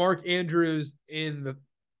I think Mark Andrews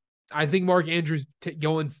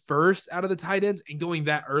going first out of the tight ends and going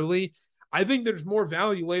that early. I think there's more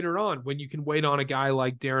value later on when you can wait on a guy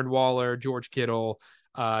like Darren Waller, George Kittle,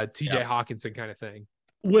 TJ Hawkinson kind of thing.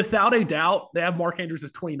 Without a doubt, they have Mark Andrews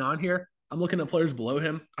as 29 here. I'm looking at players below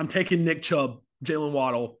him. I'm taking Nick Chubb, Jalen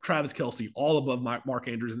Waddle, Travis Kelce, all above Mark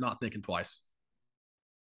Andrews and not thinking twice.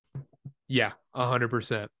 Yeah,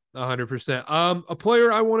 100%. 100%. A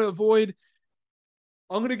player I want to avoid,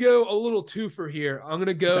 I'm going to go a little twofer here. I'm going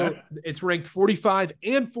to go, Okay. It's ranked 45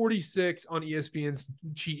 and 46 on ESPN's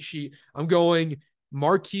cheat sheet. I'm going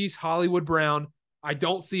Marquise Hollywood Brown. I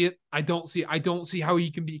don't see it. I don't see how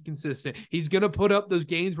he can be consistent. He's going to put up those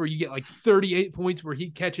games where you get like 38 points where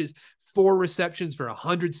he catches 4 receptions for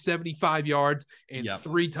 175 yards and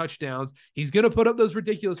 3 touchdowns. He's going to put up those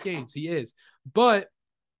ridiculous games. He is. But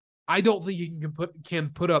I don't think he can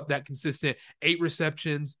put up that consistent 8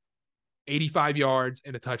 receptions, 85 yards,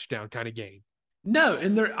 and a touchdown kind of game. No,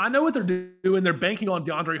 and I know what they're doing. They're banking on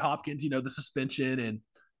DeAndre Hopkins, the suspension, and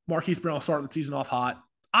Marquise Brown starting the season off hot.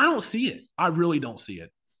 I don't see it. I really don't see it.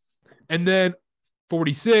 And then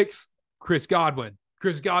 46, Chris Godwin.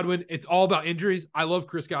 Chris Godwin, it's all about injuries. I love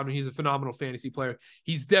Chris Godwin. He's a phenomenal fantasy player.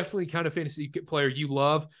 He's definitely kind of fantasy player you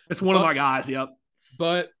love. It's one of my guys, yep.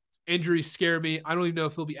 But injuries scare me. I don't even know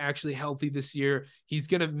if he'll be actually healthy this year. He's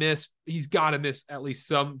got to miss at least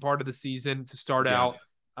some part of the season to start out.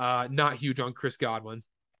 Not huge on Chris Godwin.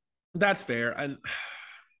 That's fair. And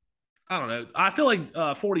I don't know. I feel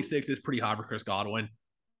like 46 is pretty high for Chris Godwin.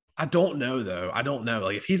 I don't know, though. I don't know.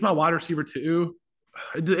 Like, if he's my wide receiver too,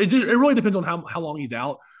 it really depends on how long he's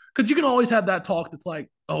out. Because you can always have that talk that's like,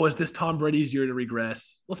 oh, is this Tom Brady's year to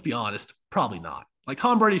regress? Let's be honest. Probably not. Like,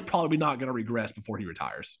 Tom Brady's probably not going to regress before he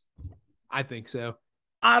retires. I think so.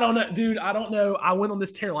 I don't know, dude. I don't know. I went on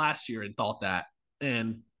this tear last year and thought that,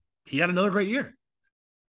 and he had another great year.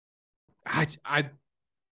 I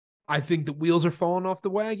think the wheels are falling off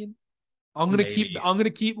the wagon. I'm gonna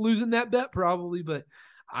keep losing that bet probably, but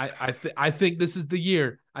I think this is the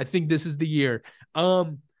year. I think this is the year.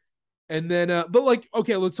 And then but like,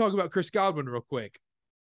 okay, let's talk about Chris Godwin real quick.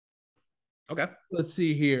 Okay. Let's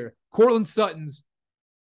see here. Courtland Sutton's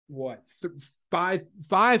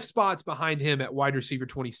five spots behind him at wide receiver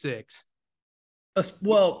 26.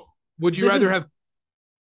 Well, would you rather have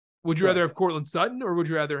Courtland Sutton or would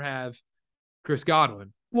you rather have Chris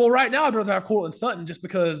Godwin? Well, right now I'd rather have Courtland Sutton just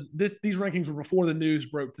because these rankings were before the news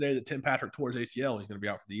broke today that Tim Patrick tore his ACL. He's going to be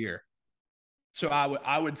out for the year. So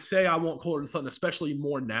I would say I want Courtland Sutton, especially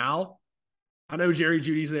more now. I know Jerry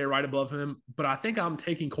Jeudy's there right above him, but I think I'm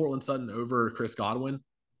taking Courtland Sutton over Chris Godwin.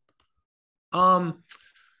 I'm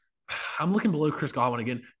looking below Chris Godwin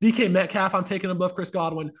again. DK Metcalf, I'm taking above Chris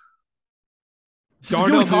Godwin.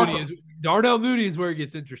 Darnell Mooney is where it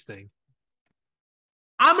gets interesting.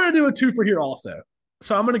 I'm going to do a two for here also.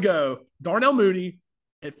 So I'm going to go Darnell Mooney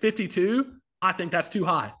at 52. I think that's too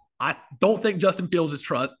high. I don't think Justin Fields is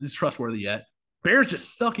trustworthy yet. Bears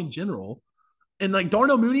just suck in general. And like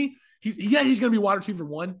Darnell Mooney, he's going to be wide receiver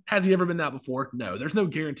 1. Has he ever been that before? No, there's no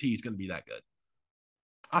guarantee he's going to be that good.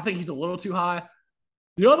 I think he's a little too high.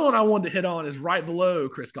 The other one I wanted to hit on is right below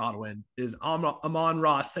Chris Godwin is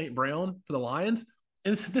Amon-Ra St. Brown for the Lions.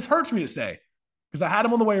 And this hurts me to say because I had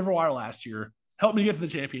him on the waiver wire last year, helped me get to the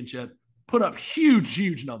championship, put up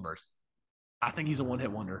huge numbers. I think he's a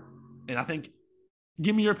one-hit wonder. And I think,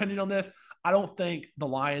 give me your opinion on this. I don't think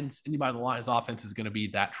anybody in the Lions offense is going to be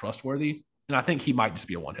that trustworthy. And I think he might just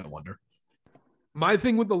be a one-hit wonder. My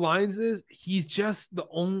thing with the Lions is he's just the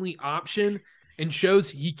only option and shows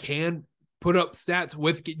he can put up stats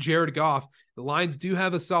with Jared Goff. The Lions do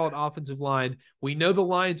have a solid offensive line. We know the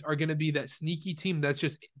Lions are going to be that sneaky team that's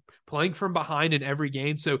just playing from behind in every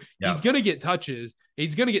game. So he's going to get touches.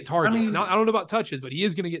 He's going to get targets. I don't know about touches, but he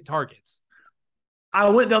is going to get targets. I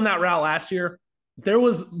went down that route last year. There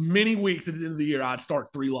was many weeks at the end of the year I'd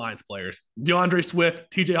start 3 Lions players. DeAndre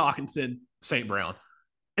Swift, TJ Hawkinson, St. Brown.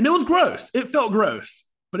 And it was gross. It felt gross,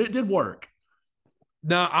 but it did work.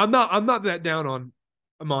 No, I'm not that down on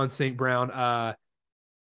Amon St. Brown.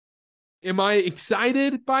 Am I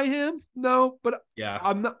excited by him? No, but yeah,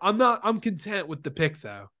 I'm content with the pick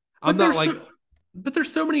though. But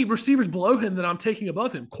there's so many receivers below him that I'm taking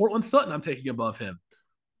above him. Courtland Sutton, I'm taking above him.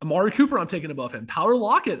 Amari Cooper, I'm taking above him. Tyler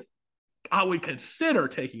Lockett, I would consider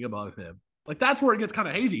taking above him. Like that's where it gets kind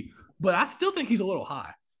of hazy, but I still think he's a little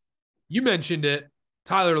high. You mentioned it,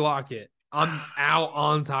 Tyler Lockett. I'm out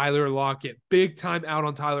on Tyler Lockett. Big time out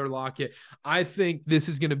on Tyler Lockett. I think this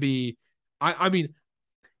is going to be I mean,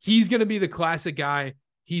 he's going to be the classic guy.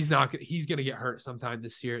 He's going to get hurt sometime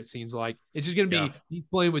this year, it seems like. It's just going to be he's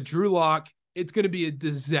playing with Drew Lock. It's going to be a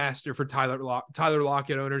disaster for Tyler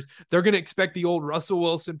Lockett owners. They're going to expect the old Russell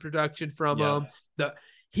Wilson production from him.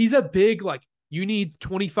 He's a big, like, you need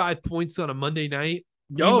 25 points on a Monday night.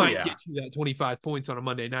 He might get you that 25 points on a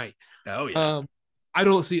Monday night. Oh, yeah. I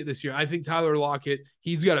don't see it this year. I think Tyler Lockett,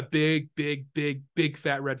 he's got a big, big, big, big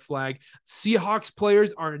fat red flag. Seahawks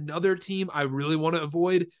players are another team I really want to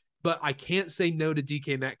avoid, but I can't say no to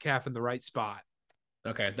DK Metcalf in the right spot.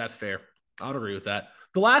 Okay, that's fair. I would agree with that.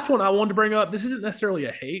 The last one I wanted to bring up, this isn't necessarily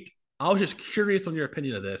a hate. I was just curious on your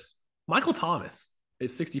opinion of this. Michael Thomas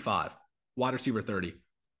is 65, wide receiver 30.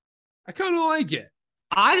 I kind of like it.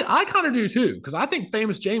 I kind of do too, because I think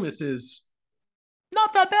Famous Jameis is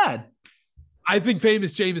not that bad. I think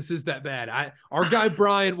Famous Jameis is that bad. Our guy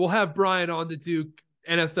Brian, we'll have Brian on to do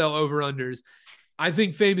NFL over-unders. I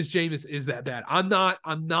think Famous Jameis is that bad. I'm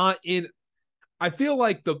not in. I feel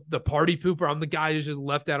like the party pooper. I'm the guy who's just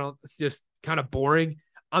left out on just kind of boring.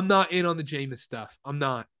 I'm not in on the Jameis stuff. I'm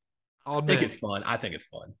not. I think it's fun. I think it's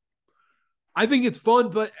fun. I think it's fun,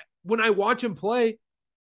 but when I watch him play,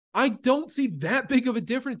 I don't see that big of a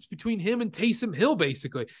difference between him and Taysom Hill,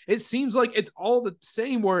 basically. It seems like it's all the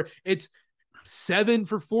same, where it's 7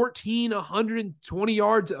 for 14, 120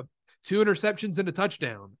 yards, 2 interceptions, and a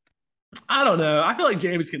touchdown. I don't know. I feel like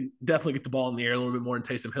James can definitely get the ball in the air a little bit more than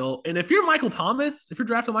Taysom Hill. And if you're Michael Thomas, if you're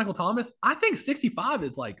drafting Michael Thomas, I think 65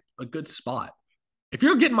 is like a good spot. If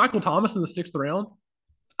you're getting Michael Thomas in the 6th round,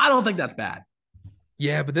 I don't think that's bad.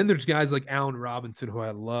 Yeah, but then there's guys like Allen Robinson, who I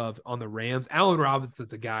love on the Rams. Allen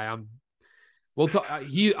Robinson's a guy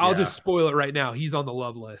I'll just spoil it right now. He's on the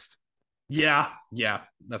love list. Yeah,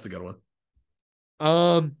 that's a good one.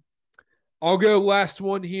 I'll go last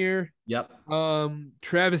one here. Yep.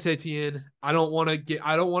 Travis Etienne. I don't want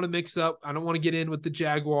to mix up. I don't want to get in with the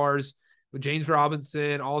Jaguars, with James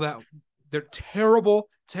Robinson, all that. They're terrible,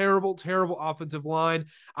 terrible, terrible offensive line.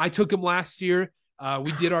 I took him last year.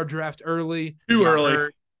 We did our draft early. Too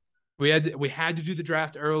early. We had to do the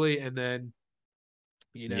draft early, and then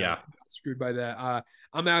got screwed by that.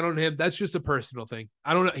 I'm out on him. That's just a personal thing.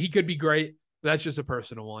 I don't know. He could be great, but that's just a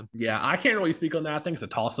personal one. Yeah, I can't really speak on that. I think it's a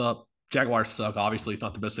toss-up. Jaguars suck. Obviously, it's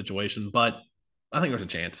not the best situation, but I think there's a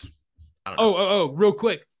chance. I don't know. Real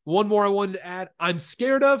quick. One more I wanted to add. I'm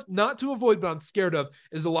scared of, not to avoid, but I'm scared of,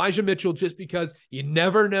 is Elijah Mitchell, just because you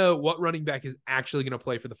never know what running back is actually going to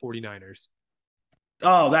play for the 49ers.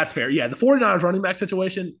 Oh, that's fair. Yeah, the 49ers running back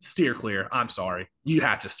situation, steer clear. I'm sorry. You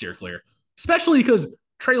have to steer clear. Especially because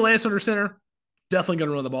Trey Lance under center, definitely going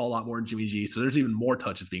to run the ball a lot more than Jimmy G. So there's even more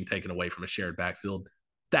touches being taken away from a shared backfield.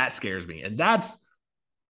 That scares me. And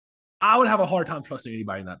I would have a hard time trusting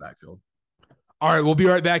anybody in that backfield. All right, we'll be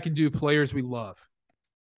right back and do players we love.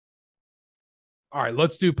 All right,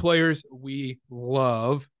 let's do players we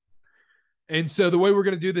love. And so the way we're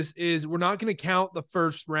going to do this is we're not going to count the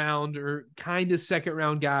first round or kind of second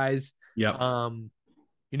round guys. Yeah.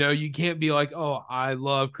 You can't be like, oh, I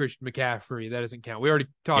love Christian McCaffrey. That doesn't count. We already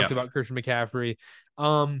talked about Christian McCaffrey.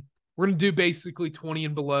 We're going to do basically 20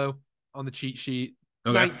 and below on the cheat sheet.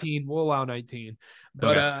 Okay. 19. We'll allow 19.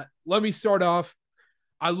 But let me start off.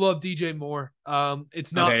 I love DJ Moore.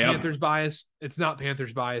 It's not Panthers bias. It's not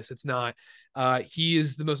Panthers bias. It's not. He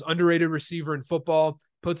is the most underrated receiver in football.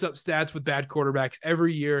 Puts up stats with bad quarterbacks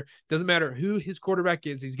every year. Doesn't matter who his quarterback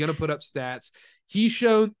is. He's going to put up stats. He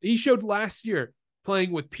showed last year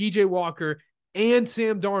playing with PJ Walker and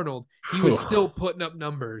Sam Darnold. He was still putting up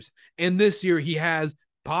numbers. And this year he has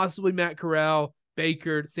possibly Matt Corral,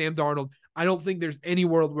 Baker, Sam Darnold. I don't think there's any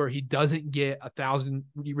world where he doesn't get 1,000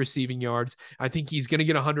 receiving yards. I think he's going to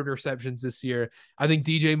get 100 receptions this year. I think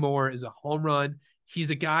DJ Moore is a home run. He's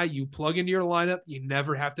a guy you plug into your lineup. You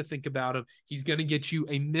never have to think about him. He's going to get you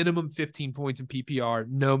a minimum 15 points in PPR,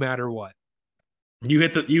 no matter what. You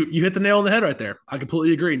hit the nail on the head right there. I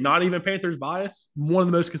completely agree. Not even Panthers bias. One of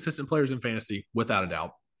the most consistent players in fantasy, without a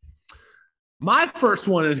doubt. My first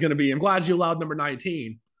one is going to be, I'm glad you allowed number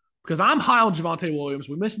 19, because I'm high on Javonte Williams.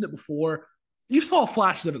 We mentioned it before. You saw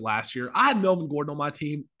flashes of it last year. I had Melvin Gordon on my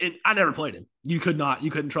team, and I never played him. You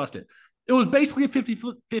couldn't trust it. It was basically a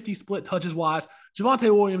 50-50 split touches-wise.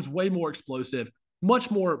 Javonte Williams, way more explosive,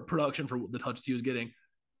 much more production for the touches he was getting.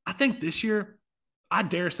 I think this year, I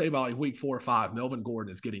dare say by like week 4 or 5, Melvin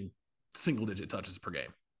Gordon is getting single-digit touches per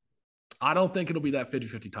game. I don't think it'll be that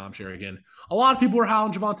 50-50 timeshare again. A lot of people are high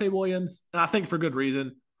on Javonte Williams, and I think for good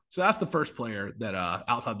reason. So that's the first player that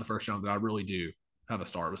outside the first round that I really do have a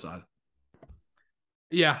star beside.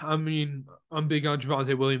 Yeah, I mean, I'm big on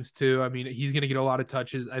Javonte Williams too. I mean, he's going to get a lot of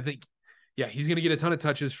touches. I think, he's going to get a ton of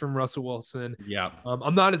touches from Russell Wilson. Yeah.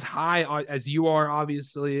 I'm not as high as you are,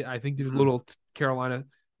 obviously. I think there's a little Carolina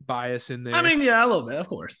bias in there. I mean, a little bit, of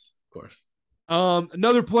course.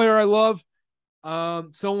 Another player I love,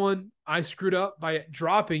 someone I screwed up by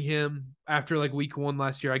dropping him after like week 1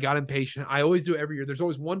 last year. I got impatient. I always do every year. There's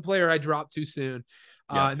always one player I drop too soon,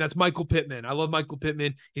 and that's Michael Pittman. I love Michael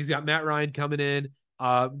Pittman. He's got Matt Ryan coming in.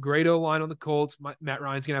 Great O-line on the Colts. Matt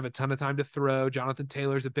Ryan's going to have a ton of time to throw. Jonathan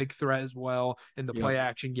Taylor's a big threat as well in the play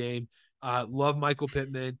action game. Love Michael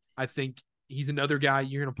Pittman. I think he's another guy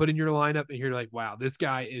you're going to put in your lineup and you're like, wow, this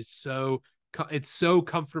guy is it's so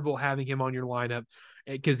comfortable having him on your lineup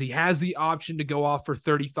because he has the option to go off for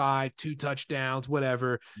 35, 2 touchdowns,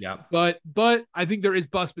 whatever. Yeah. But I think there is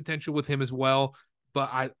bust potential with him as well.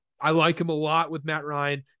 But I like him a lot with Matt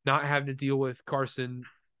Ryan not having to deal with Carson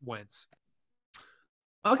Wentz.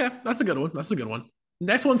 Okay, that's a good one.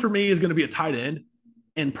 Next one for me is going to be a tight end.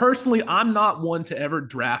 And personally, I'm not one to ever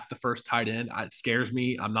draft the first tight end. It scares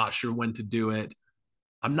me. I'm not sure when to do it.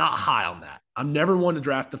 I'm not high on that. I'm never one to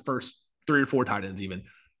draft the first 3 or 4 tight ends even.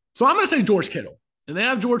 So I'm going to say George Kittle. And they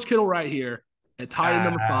have George Kittle right here at tight end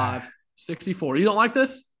number 5, 64. You don't like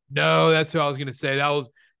this? No, that's who I was going to say.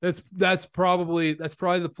 That's probably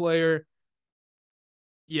the player.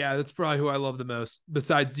 Yeah, that's probably who I love the most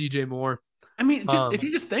besides DJ Moore. I mean, if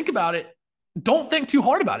you just think about it, don't think too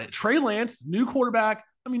hard about it. Trey Lance, new quarterback.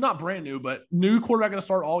 I mean, not brand new, but new quarterback going to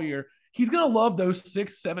start all year. He's going to love those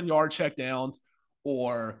 6-7 yard check downs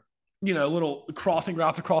or, little crossing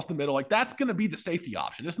routes across the middle. Like that's going to be the safety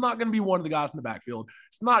option. It's not going to be one of the guys in the backfield.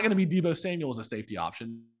 It's not going to be Deebo Samuel as a safety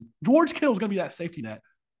option. George Kittle is going to be that safety net.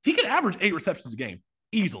 He could average 8 receptions a game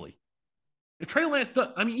easily. If Trey Lance does,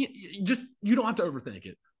 I mean, you don't have to overthink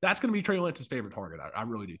it. That's going to be Trey Lance's favorite target. I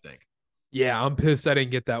really do think. Yeah, I'm pissed I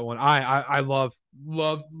didn't get that one. I love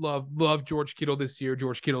George Kittle this year.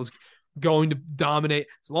 George Kittle's going to dominate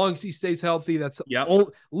as long as he stays healthy. That's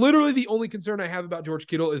literally the only concern I have about George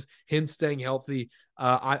Kittle is him staying healthy.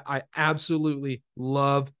 I absolutely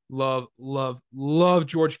love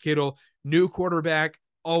George Kittle. New quarterback.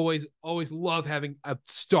 Always love having a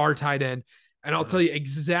star tight end. And I'll tell you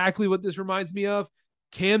exactly what this reminds me of.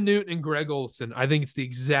 Cam Newton and Greg Olsen. I think it's the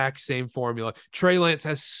exact same formula. Trey Lance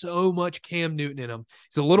has so much Cam Newton in him.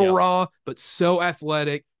 He's a little raw, but so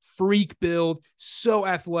athletic. Freak build, so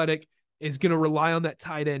athletic. Is going to rely on that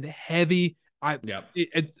tight end heavy. I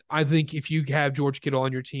think if you have George Kittle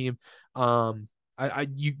on your team,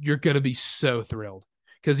 you're going to be so thrilled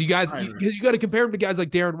because you got to compare him to guys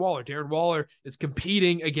like Darren Waller. Darren Waller is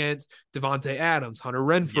competing against Devontae Adams, Hunter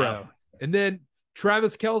Renfrow, and then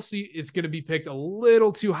Travis Kelce is going to be picked a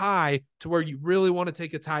little too high to where you really want to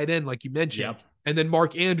take a tight end, like you mentioned. Yep. And then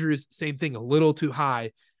Mark Andrews, same thing, a little too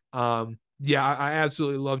high. I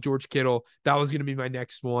absolutely love George Kittle. That was going to be my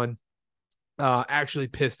next one. Actually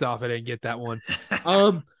pissed off I didn't get that one.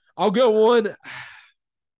 I'll go one.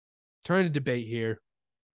 Trying to debate here.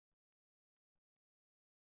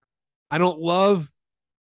 I don't love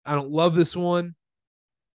this one,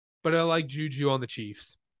 but I like Juju on the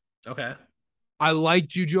Chiefs. Okay. I like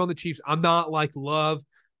Juju on the Chiefs. I'm not like Love,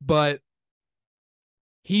 but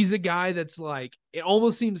he's a guy that's like, it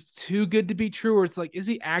almost seems too good to be true, or it's like, is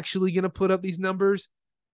he actually going to put up these numbers?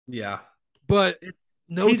 Yeah. But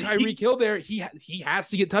no Tyreek Hill there. He has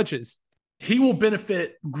to get touches. He will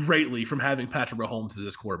benefit greatly from having Patrick Mahomes as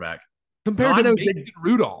his quarterback. Compared to Big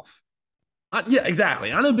Rudolph. Yeah,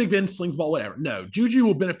 exactly. I know Big Ben slings the ball, whatever. No, Juju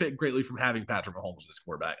will benefit greatly from having Patrick Mahomes as his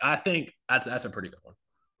quarterback. I think that's a pretty good one.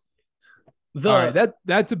 All right,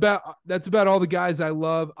 that's about all the guys I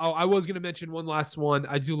love. Oh, I was going to mention one last one.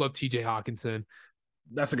 I do love TJ Hawkinson.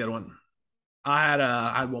 That's a good one. I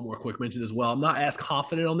had one more quick mention as well. I'm not as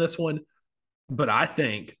confident on this one, but I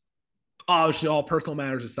think, obviously, all personal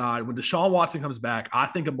matters aside, when Deshaun Watson comes back, I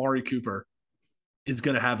think Amari Cooper is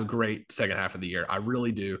going to have a great second half of the year. I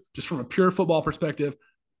really do. Just from a pure football perspective,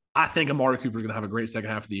 I think Amari Cooper is going to have a great second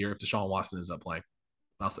half of the year if Deshaun Watson ends up playing.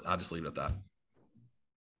 I'll just leave it at that.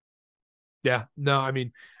 Yeah, no, I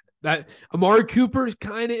mean, that Amari Cooper is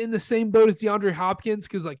kind of in the same boat as DeAndre Hopkins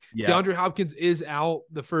because, DeAndre Hopkins is out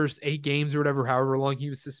the first 8 games or whatever, however long he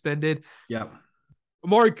was suspended. Yeah.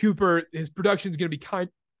 Amari Cooper, his production is going to be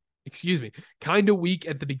kind of weak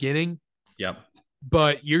at the beginning. Yep.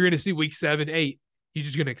 But you're going to see week 7, 8, he's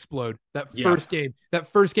just going to explode. That first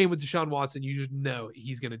game with Deshaun Watson, you just know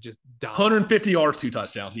he's going to just dominate. 150 yards, 2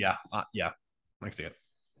 touchdowns. Yeah. I can see it.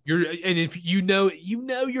 If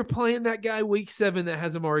you're playing that guy week 7 that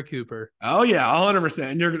has Amari Cooper. Oh yeah, 100%.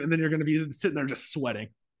 And then you're going to be sitting there just sweating.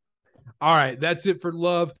 All right, that's it for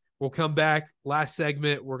Love. We'll come back. Last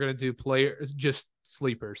segment, we're going to do just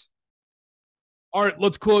sleepers. All right,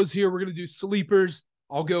 let's close here. We're going to do sleepers.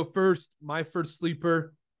 I'll go first. My first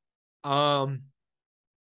sleeper. I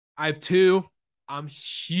have 2. I'm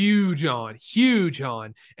huge on.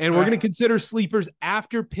 And we're going to consider sleepers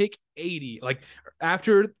after pick 80, like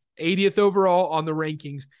after 80th overall on the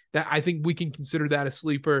rankings. That I think we can consider that a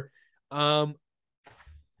sleeper.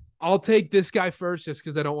 I'll take this guy first just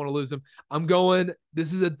because I don't want to lose him.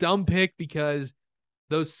 This is a dumb pick because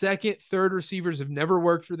Those second, third receivers have never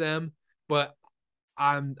worked for them, but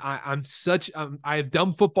I have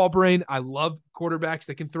dumb football brain. I love quarterbacks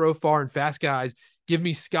that can throw far and fast guys. Give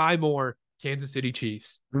me Sky Moore, Kansas City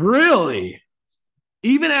Chiefs. Really?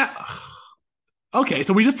 Even at okay,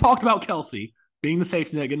 so we just talked about Kelsey being the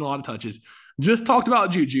safety net, getting a lot of touches. Just talked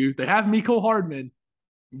about Juju. They have Mecole Hardman.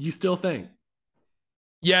 You still think?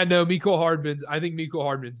 Yeah, no, I think Mecole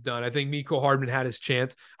Hardman's done. I think Mecole Hardman had his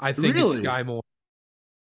chance. I think it's Sky Moore.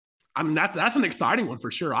 I mean, that's an exciting one for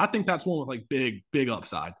sure. I think that's one with like big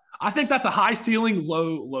upside. I think that's a high ceiling,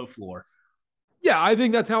 low floor. Yeah, I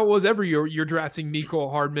think that's how it was every year. You're drafting Mecole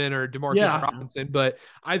Hardman or Demarcus Robinson, but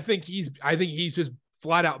I think he's just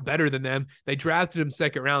flat out better than them. They drafted him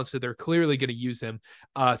second round, so they're clearly going to use him.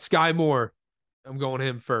 Sky Moore, I'm going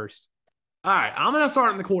him first. All right, I'm going to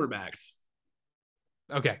start in the quarterbacks.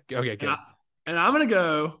 Okay, good. And I'm going to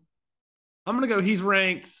go, he's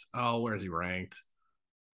ranked, where is he ranked?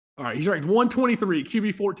 All right, he's ranked 123,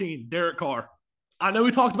 QB 14, Derek Carr. I know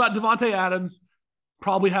we talked about Davante Adams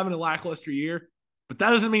probably having a lackluster year, but that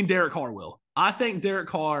doesn't mean Derek Carr will. I think Derek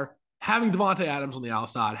Carr, having Davante Adams on the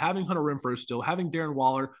outside, having Hunter Renfrow still, having Darren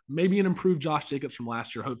Waller, maybe an improved Josh Jacobs from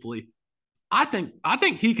last year, hopefully. I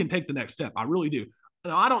think he can take the next step. I really do.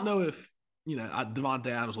 Now, I don't know if, Davante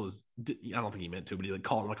Adams I don't think he meant to, but he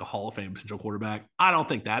called him like a Hall of Fame potential quarterback. I don't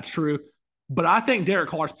think that's true, but I think Derek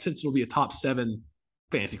Carr's potential to be a top 7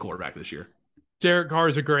 fantasy quarterback this year. Derek Carr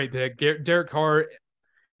is a great pick. Derek Carr,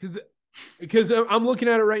 because I'm looking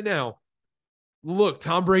at it right now. Look,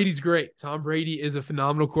 Tom Brady's great. Tom Brady is a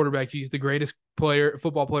phenomenal quarterback. He's the greatest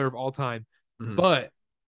football player of all time. Mm-hmm. But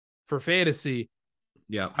for fantasy,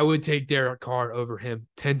 I would take Derek Carr over him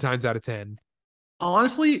 10 times out of 10.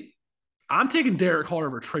 Honestly, I'm taking Derek Carr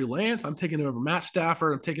over Trey Lance. I'm taking him over Matt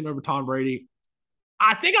Stafford. I'm taking over Tom Brady.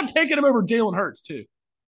 I think I'm taking him over Jalen Hurts too.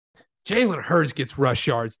 Jalen Hurts gets rush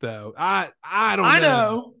yards though. I don't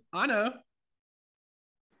know. I know.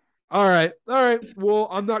 All right. Well,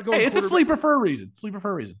 I'm not going. Hey, it's a sleeper for a reason.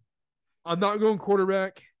 I'm not going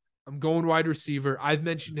quarterback. I'm going wide receiver. I've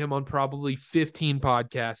mentioned him on probably 15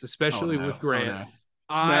 podcasts, especially with Grant.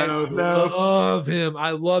 I love him.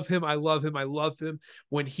 I love him.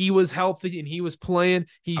 When he was healthy and he was playing,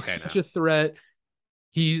 he's such a threat.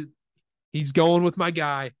 He's going with my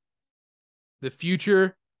guy. The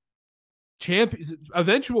future champions,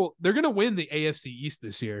 eventual, they're going to win the AFC East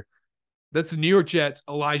this year. That's the New York Jets,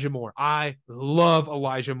 Elijah Moore. I love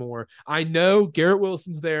Elijah Moore. I know Garrett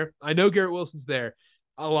Wilson's there.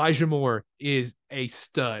 Elijah Moore is a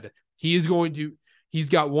stud. He's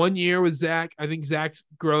got 1 year with Zach. I think Zach's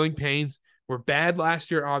growing pains were bad last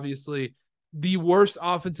year, obviously. The worst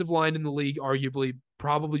offensive line in the league, arguably,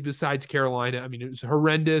 probably besides Carolina. I mean, it was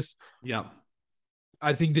horrendous. Yeah.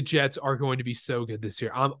 I think the Jets are going to be so good this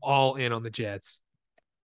year. I'm all in on the Jets.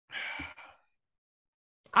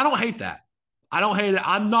 I don't hate that. I don't hate it.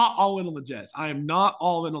 I'm not all in on the Jets. I am not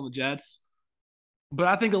all in on the Jets. But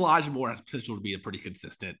I think Elijah Moore has potential to be a pretty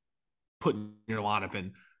consistent putting your lineup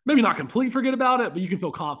in. Maybe not completely forget about it, but you can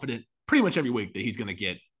feel confident pretty much every week that he's going to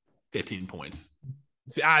get 15 points.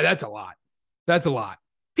 That's a lot.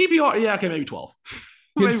 PPR, yeah, okay, maybe 12.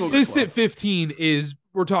 Consistent 15 is,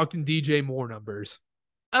 we're talking DJ Moore numbers.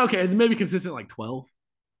 Okay, maybe consistent like 12.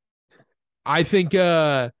 I think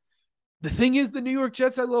the thing is, the New York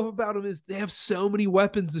Jets, I love about them is they have so many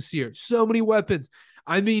weapons this year. So many weapons.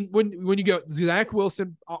 I mean, when you go Zach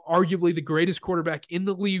Wilson, arguably the greatest quarterback in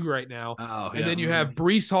the league right now. And then you have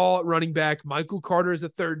Breece Hall at running back, Michael Carter as a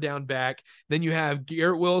third down back. Then you have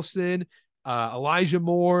Garrett Wilson, Elijah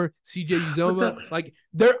Moore, CJ Uzomah.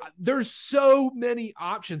 There's so many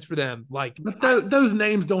options for them. Those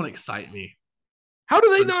names don't excite me. How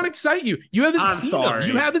do they not excite you? You haven't seen them.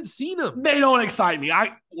 You haven't seen them. They don't excite me.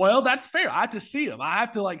 Well, that's fair. I have to see them. I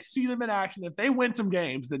have to see them in action. If they win some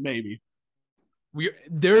games, then maybe.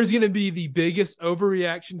 There's going to be the biggest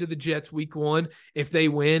overreaction to the Jets week 1 if they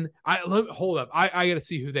win. Hold up. I got to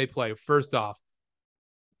see who they play. First off,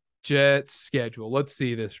 Jets schedule. Let's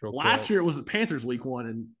see this real quick. Last year it was the Panthers week 1,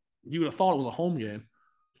 and you would have thought it was a home game.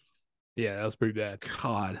 Yeah, that was pretty bad.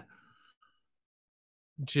 God.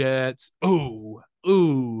 Jets. Ooh.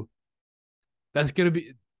 That's going to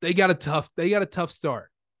be – they got a tough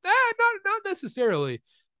start. Not necessarily.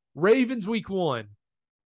 Ravens week 1.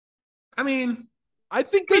 I mean – I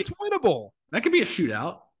think that's winnable. That could be a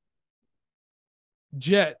shootout.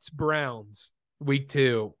 Jets, Browns, week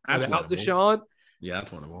 2. That's without Deshaun. Yeah,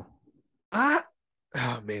 that's winnable. Oh,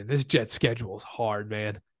 man, this Jets schedule is hard,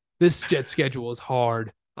 man. This Jets schedule is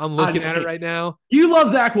hard. I'm looking at it right now. You love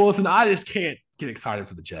Zach Wilson. I just can't get excited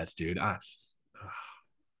for the Jets, dude.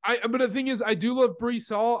 But the thing is, I do love Breece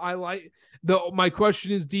Hall. I like my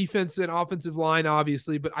question is defense and offensive line,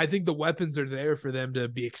 obviously, but I think the weapons are there for them to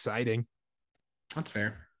be exciting. That's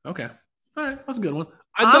fair. Okay. All right. That's a good one.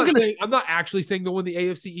 I'm not actually saying they'll win the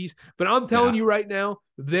AFC East, but I'm telling Yeah. you right now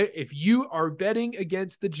that if you are betting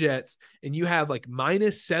against the Jets and you have like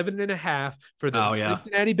 -7.5 for the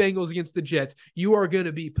Cincinnati Bengals against the Jets, you are going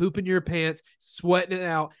to be pooping your pants, sweating it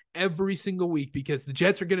out every single week because the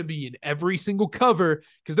Jets are going to be in every single cover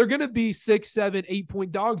because they're going to be 6, 7,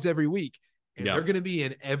 8-point dogs every week, and they're going to be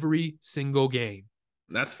in every single game.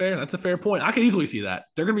 That's fair. That's a fair point. I can easily see that.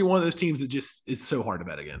 They're going to be one of those teams that just is so hard to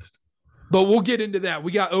bet against. But we'll get into that.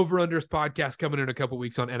 We got Over-Unders podcast coming in a couple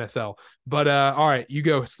weeks on NFL. But all right, you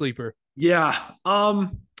go, sleeper. Yeah.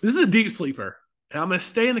 This is a deep sleeper. And I'm going to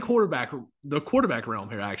stay in the quarterback realm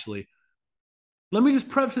here, actually. Let me just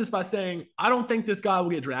preface this by saying I don't think this guy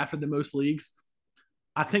will get drafted in most leagues.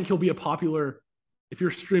 I think he'll be a popular, if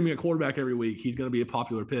you're streaming a quarterback every week, he's going to be a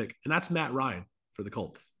popular pick. And that's Matt Ryan for the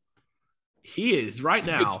Colts. He is right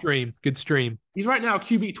now. Good stream. He's right now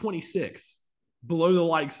QB 26. Below the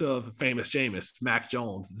likes of famous Jameis, Mac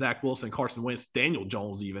Jones, Zach Wilson, Carson Wentz, Daniel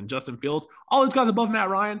Jones, even Justin Fields, all those guys above Matt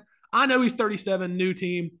Ryan. I know he's 37, new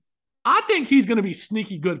team. I think he's going to be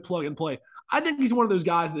sneaky good plug and play. I think he's one of those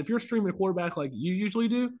guys that if you're streaming a quarterback like you usually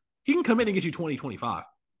do, he can come in and get you 20, 25.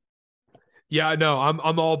 Yeah, no, I'm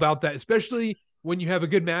all about that, especially when you have a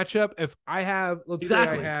good matchup. If I have, let's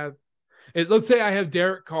say I have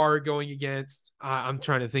Derek Carr going against, I'm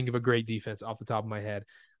trying to think of a great defense off the top of my head.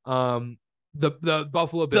 The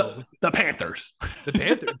Buffalo Bills, the Panthers,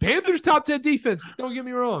 Panthers top 10 defense. Don't get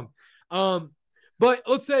me wrong. But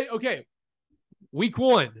let's say, okay, week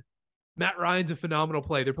 1, Matt Ryan's a phenomenal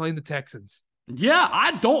play. They're playing the Texans. Yeah,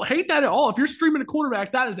 I don't hate that at all. If you're streaming a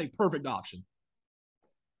quarterback, that is a perfect option.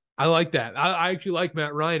 I like that. I actually like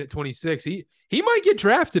Matt Ryan at 26. He might get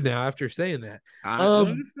drafted now after saying that.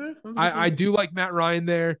 I do like Matt Ryan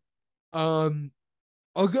there. I'll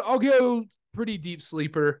go pretty deep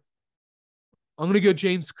sleeper. I'm going to go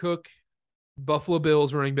James Cook, Buffalo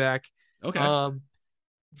Bills running back. Okay.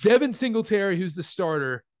 Devin Singletary, who's the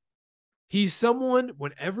starter. He's someone,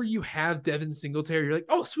 whenever you have Devin Singletary, you're like,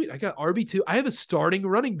 oh, sweet, I got RB2. I have a starting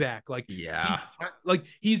running back. Like, yeah.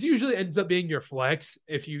 He's usually ends up being your flex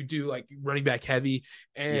if you do like running back heavy.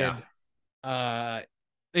 And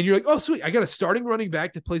you're like, oh, sweet, I got a starting running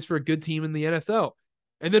back that plays for a good team in the NFL.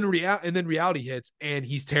 And then reality hits, and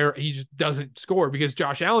he's terrible. He just doesn't score because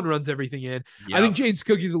Josh Allen runs everything in. Yep. I think James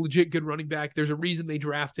Cook is a legit good running back. There's a reason they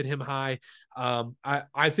drafted him high.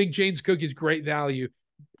 I think James Cook is great value.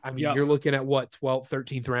 I mean, you're looking at what, 12th,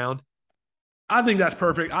 13th round? I think that's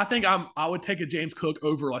perfect. I think I would take a James Cook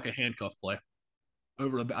over like a handcuff play,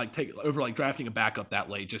 over drafting a backup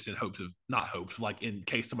that late, just in hopes of like in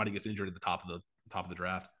case somebody gets injured at the top of the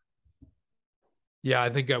draft. Yeah, I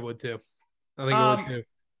think I would too. I would too.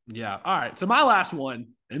 Yeah. All right. So my last one,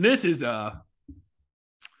 and this is going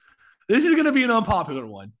to be an unpopular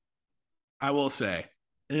one, I will say,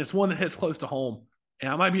 and it's one that hits close to home.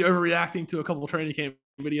 And I might be overreacting to a couple of training camp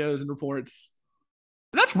videos and reports.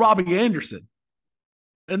 And that's Robbie Anderson.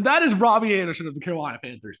 And that is Robbie Anderson of the Carolina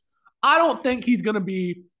Panthers. I don't think he's going to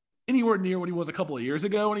be anywhere near what he was a couple of years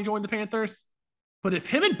ago when he joined the Panthers. But if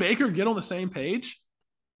him and Baker get on the same page,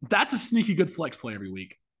 that's a sneaky good flex play every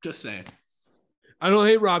week. Just saying. I don't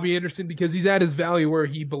hate Robbie Anderson because he's at his value where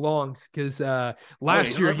he belongs. Because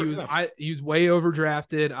last year he was way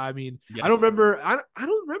overdrafted. I mean, I don't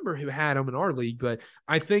remember who had him in our league, but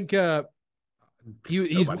I think he's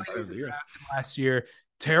way overdrafted last year.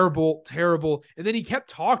 Terrible. And then he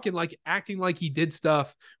kept talking, like acting like he did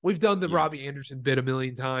stuff. We've done the Robbie Anderson bit a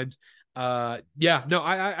million times. I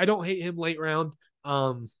don't hate him late round.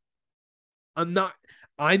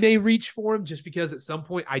 I may reach for him just because at some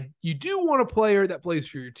point you do want a player that plays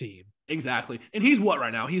for your team. Exactly. And he's what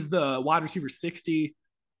right now? He's the wide receiver 60.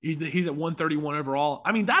 He's at 131 overall.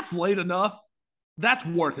 I mean, that's late enough. That's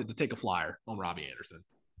worth it to take a flyer on Robbie Anderson.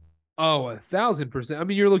 Oh, 1,000%. I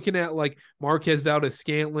mean, you're looking at like Marquez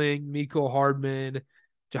Valdes-Scantling, Mecole Hardman,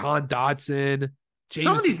 Jahan Dotson.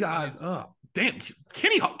 Some of these guys, damn.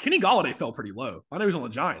 Kenny Golladay fell pretty low. I know he's on the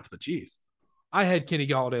Giants, but geez. I had Kenny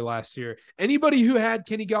Golladay last year. Anybody who had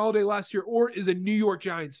Kenny Golladay last year or is a New York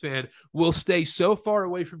Giants fan will stay so far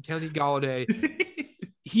away from Kenny Golladay.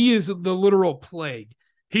 He is the literal plague.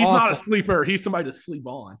 He's not a sleeper. He's somebody to sleep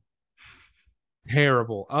on.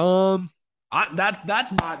 Terrible. That's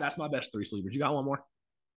my best 3 sleepers. You got one more?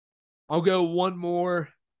 I'll go one more.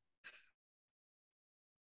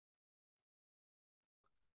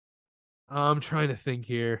 I'm trying to think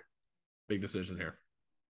here. Big decision here.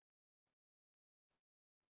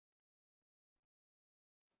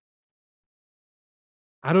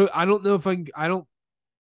 I don't know if I can. I don't.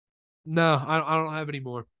 No, I don't have any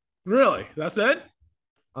more. Really? That's it?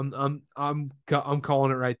 I'm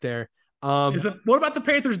calling it right there. What about the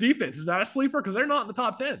Panthers defense? Is that a sleeper? Because they're not in the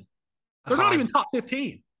top 10. They're not even top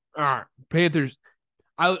 15. All right, Panthers.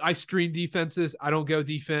 I stream defenses. I don't go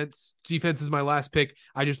defense. Defense is my last pick.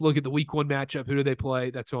 I just look at the week 1 matchup. Who do they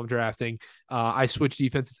play? That's who I'm drafting. I switch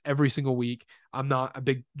defenses every single week. I'm not a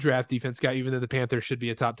big draft defense guy, even though the Panthers should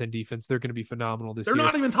be a top 10 defense. They're going to be phenomenal this They're year.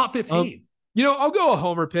 not even top 15. I'll go a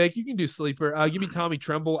homer pick. You can do sleeper. Give me Tommy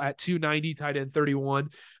Tremble at 290, tight end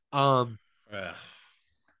 31.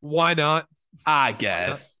 Why not? I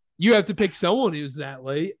guess. You have to pick someone who's that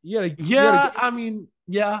late. It's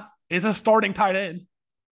a starting tight end.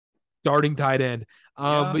 Starting tight end.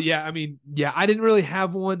 But I didn't really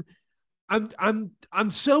have one. I'm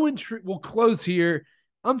so intrigued. We'll close here.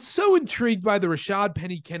 I'm so intrigued by the Rashad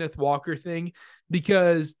Penny, Kenneth Walker thing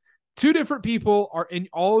because two different people are in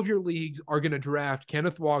all of your leagues are going to draft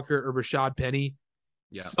Kenneth Walker or Rashad Penny.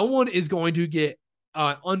 Yeah. Someone is going to get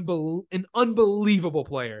an unbelievable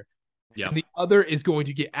player. Yeah. And the other is going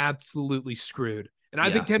to get absolutely screwed. And I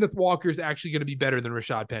think Kenneth Walker is actually going to be better than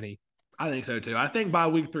Rashad Penny. I think so too. I think by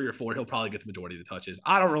week 3 or 4, he'll probably get the majority of the touches.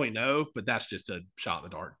 I don't really know, but that's just a shot in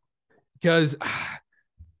the dark. Because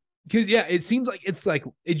it seems like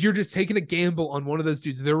you're just taking a gamble on one of those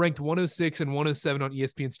dudes. They're ranked 106 and 107 on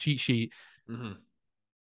ESPN's cheat sheet. Mm-hmm.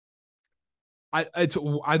 I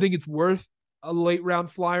think it's worth a late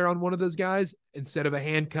round flyer on one of those guys instead of a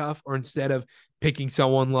handcuff or instead of picking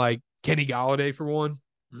someone like Kenny Golladay for one.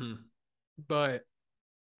 Mm-hmm. But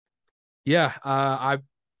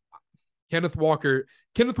Kenneth Walker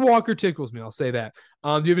tickles me. I'll say that. Do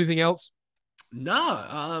you have anything else?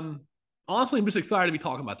 No. Honestly, I'm just excited to be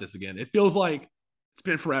talking about this again. It feels like it's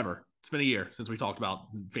been forever. It's been a year since we talked about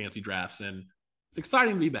fantasy drafts, and it's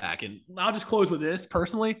exciting to be back. And I'll just close with this.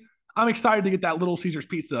 Personally, I'm excited to get that Little Caesars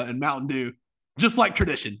pizza and Mountain Dew, just like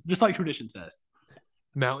tradition says.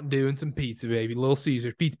 Mountain Dew and some pizza, baby. Little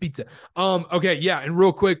Caesars pizza. Okay, yeah. And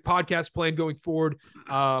real quick, podcast plan going forward.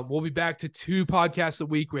 We'll be back to 2 podcasts a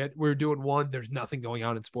week. We're doing 1. There's nothing going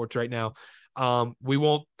on in sports right now. We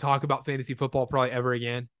won't talk about fantasy football probably ever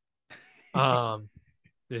again.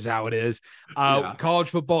 There's how it is. College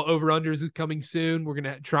football over-unders is coming soon. We're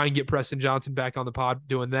going to try and get Preston Johnson back on the pod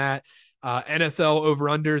doing that. NFL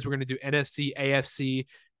over-unders. We're going to do NFC, AFC.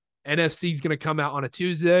 NFC is going to come out on a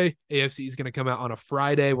Tuesday. AFC is going to come out on a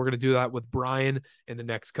Friday. We're going to do that with Brian in the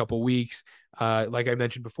next couple weeks. Like I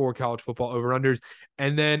mentioned before, college football over-unders.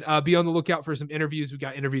 And then be on the lookout for some interviews. We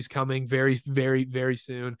got interviews coming very, very, very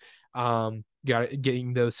soon.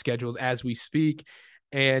 Getting those scheduled as we speak.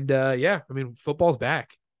 And football's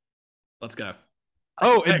back. Let's go.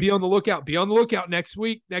 Oh, and be on the lookout. Be on the lookout next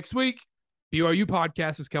week. BYU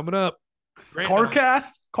podcast is coming up.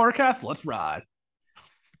 Carcast, let's ride.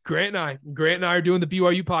 Grant and I are doing the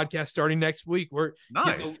BYU podcast starting next week. We're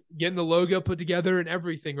nice. getting the logo put together and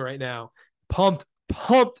everything right now. Pumped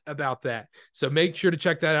about that. So make sure to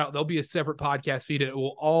check that out. There'll be a separate podcast feed. It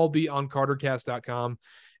will all be on cartercast.com.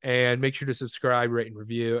 And make sure to subscribe, rate, and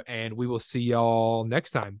review. And we will see y'all next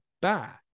time. Bye.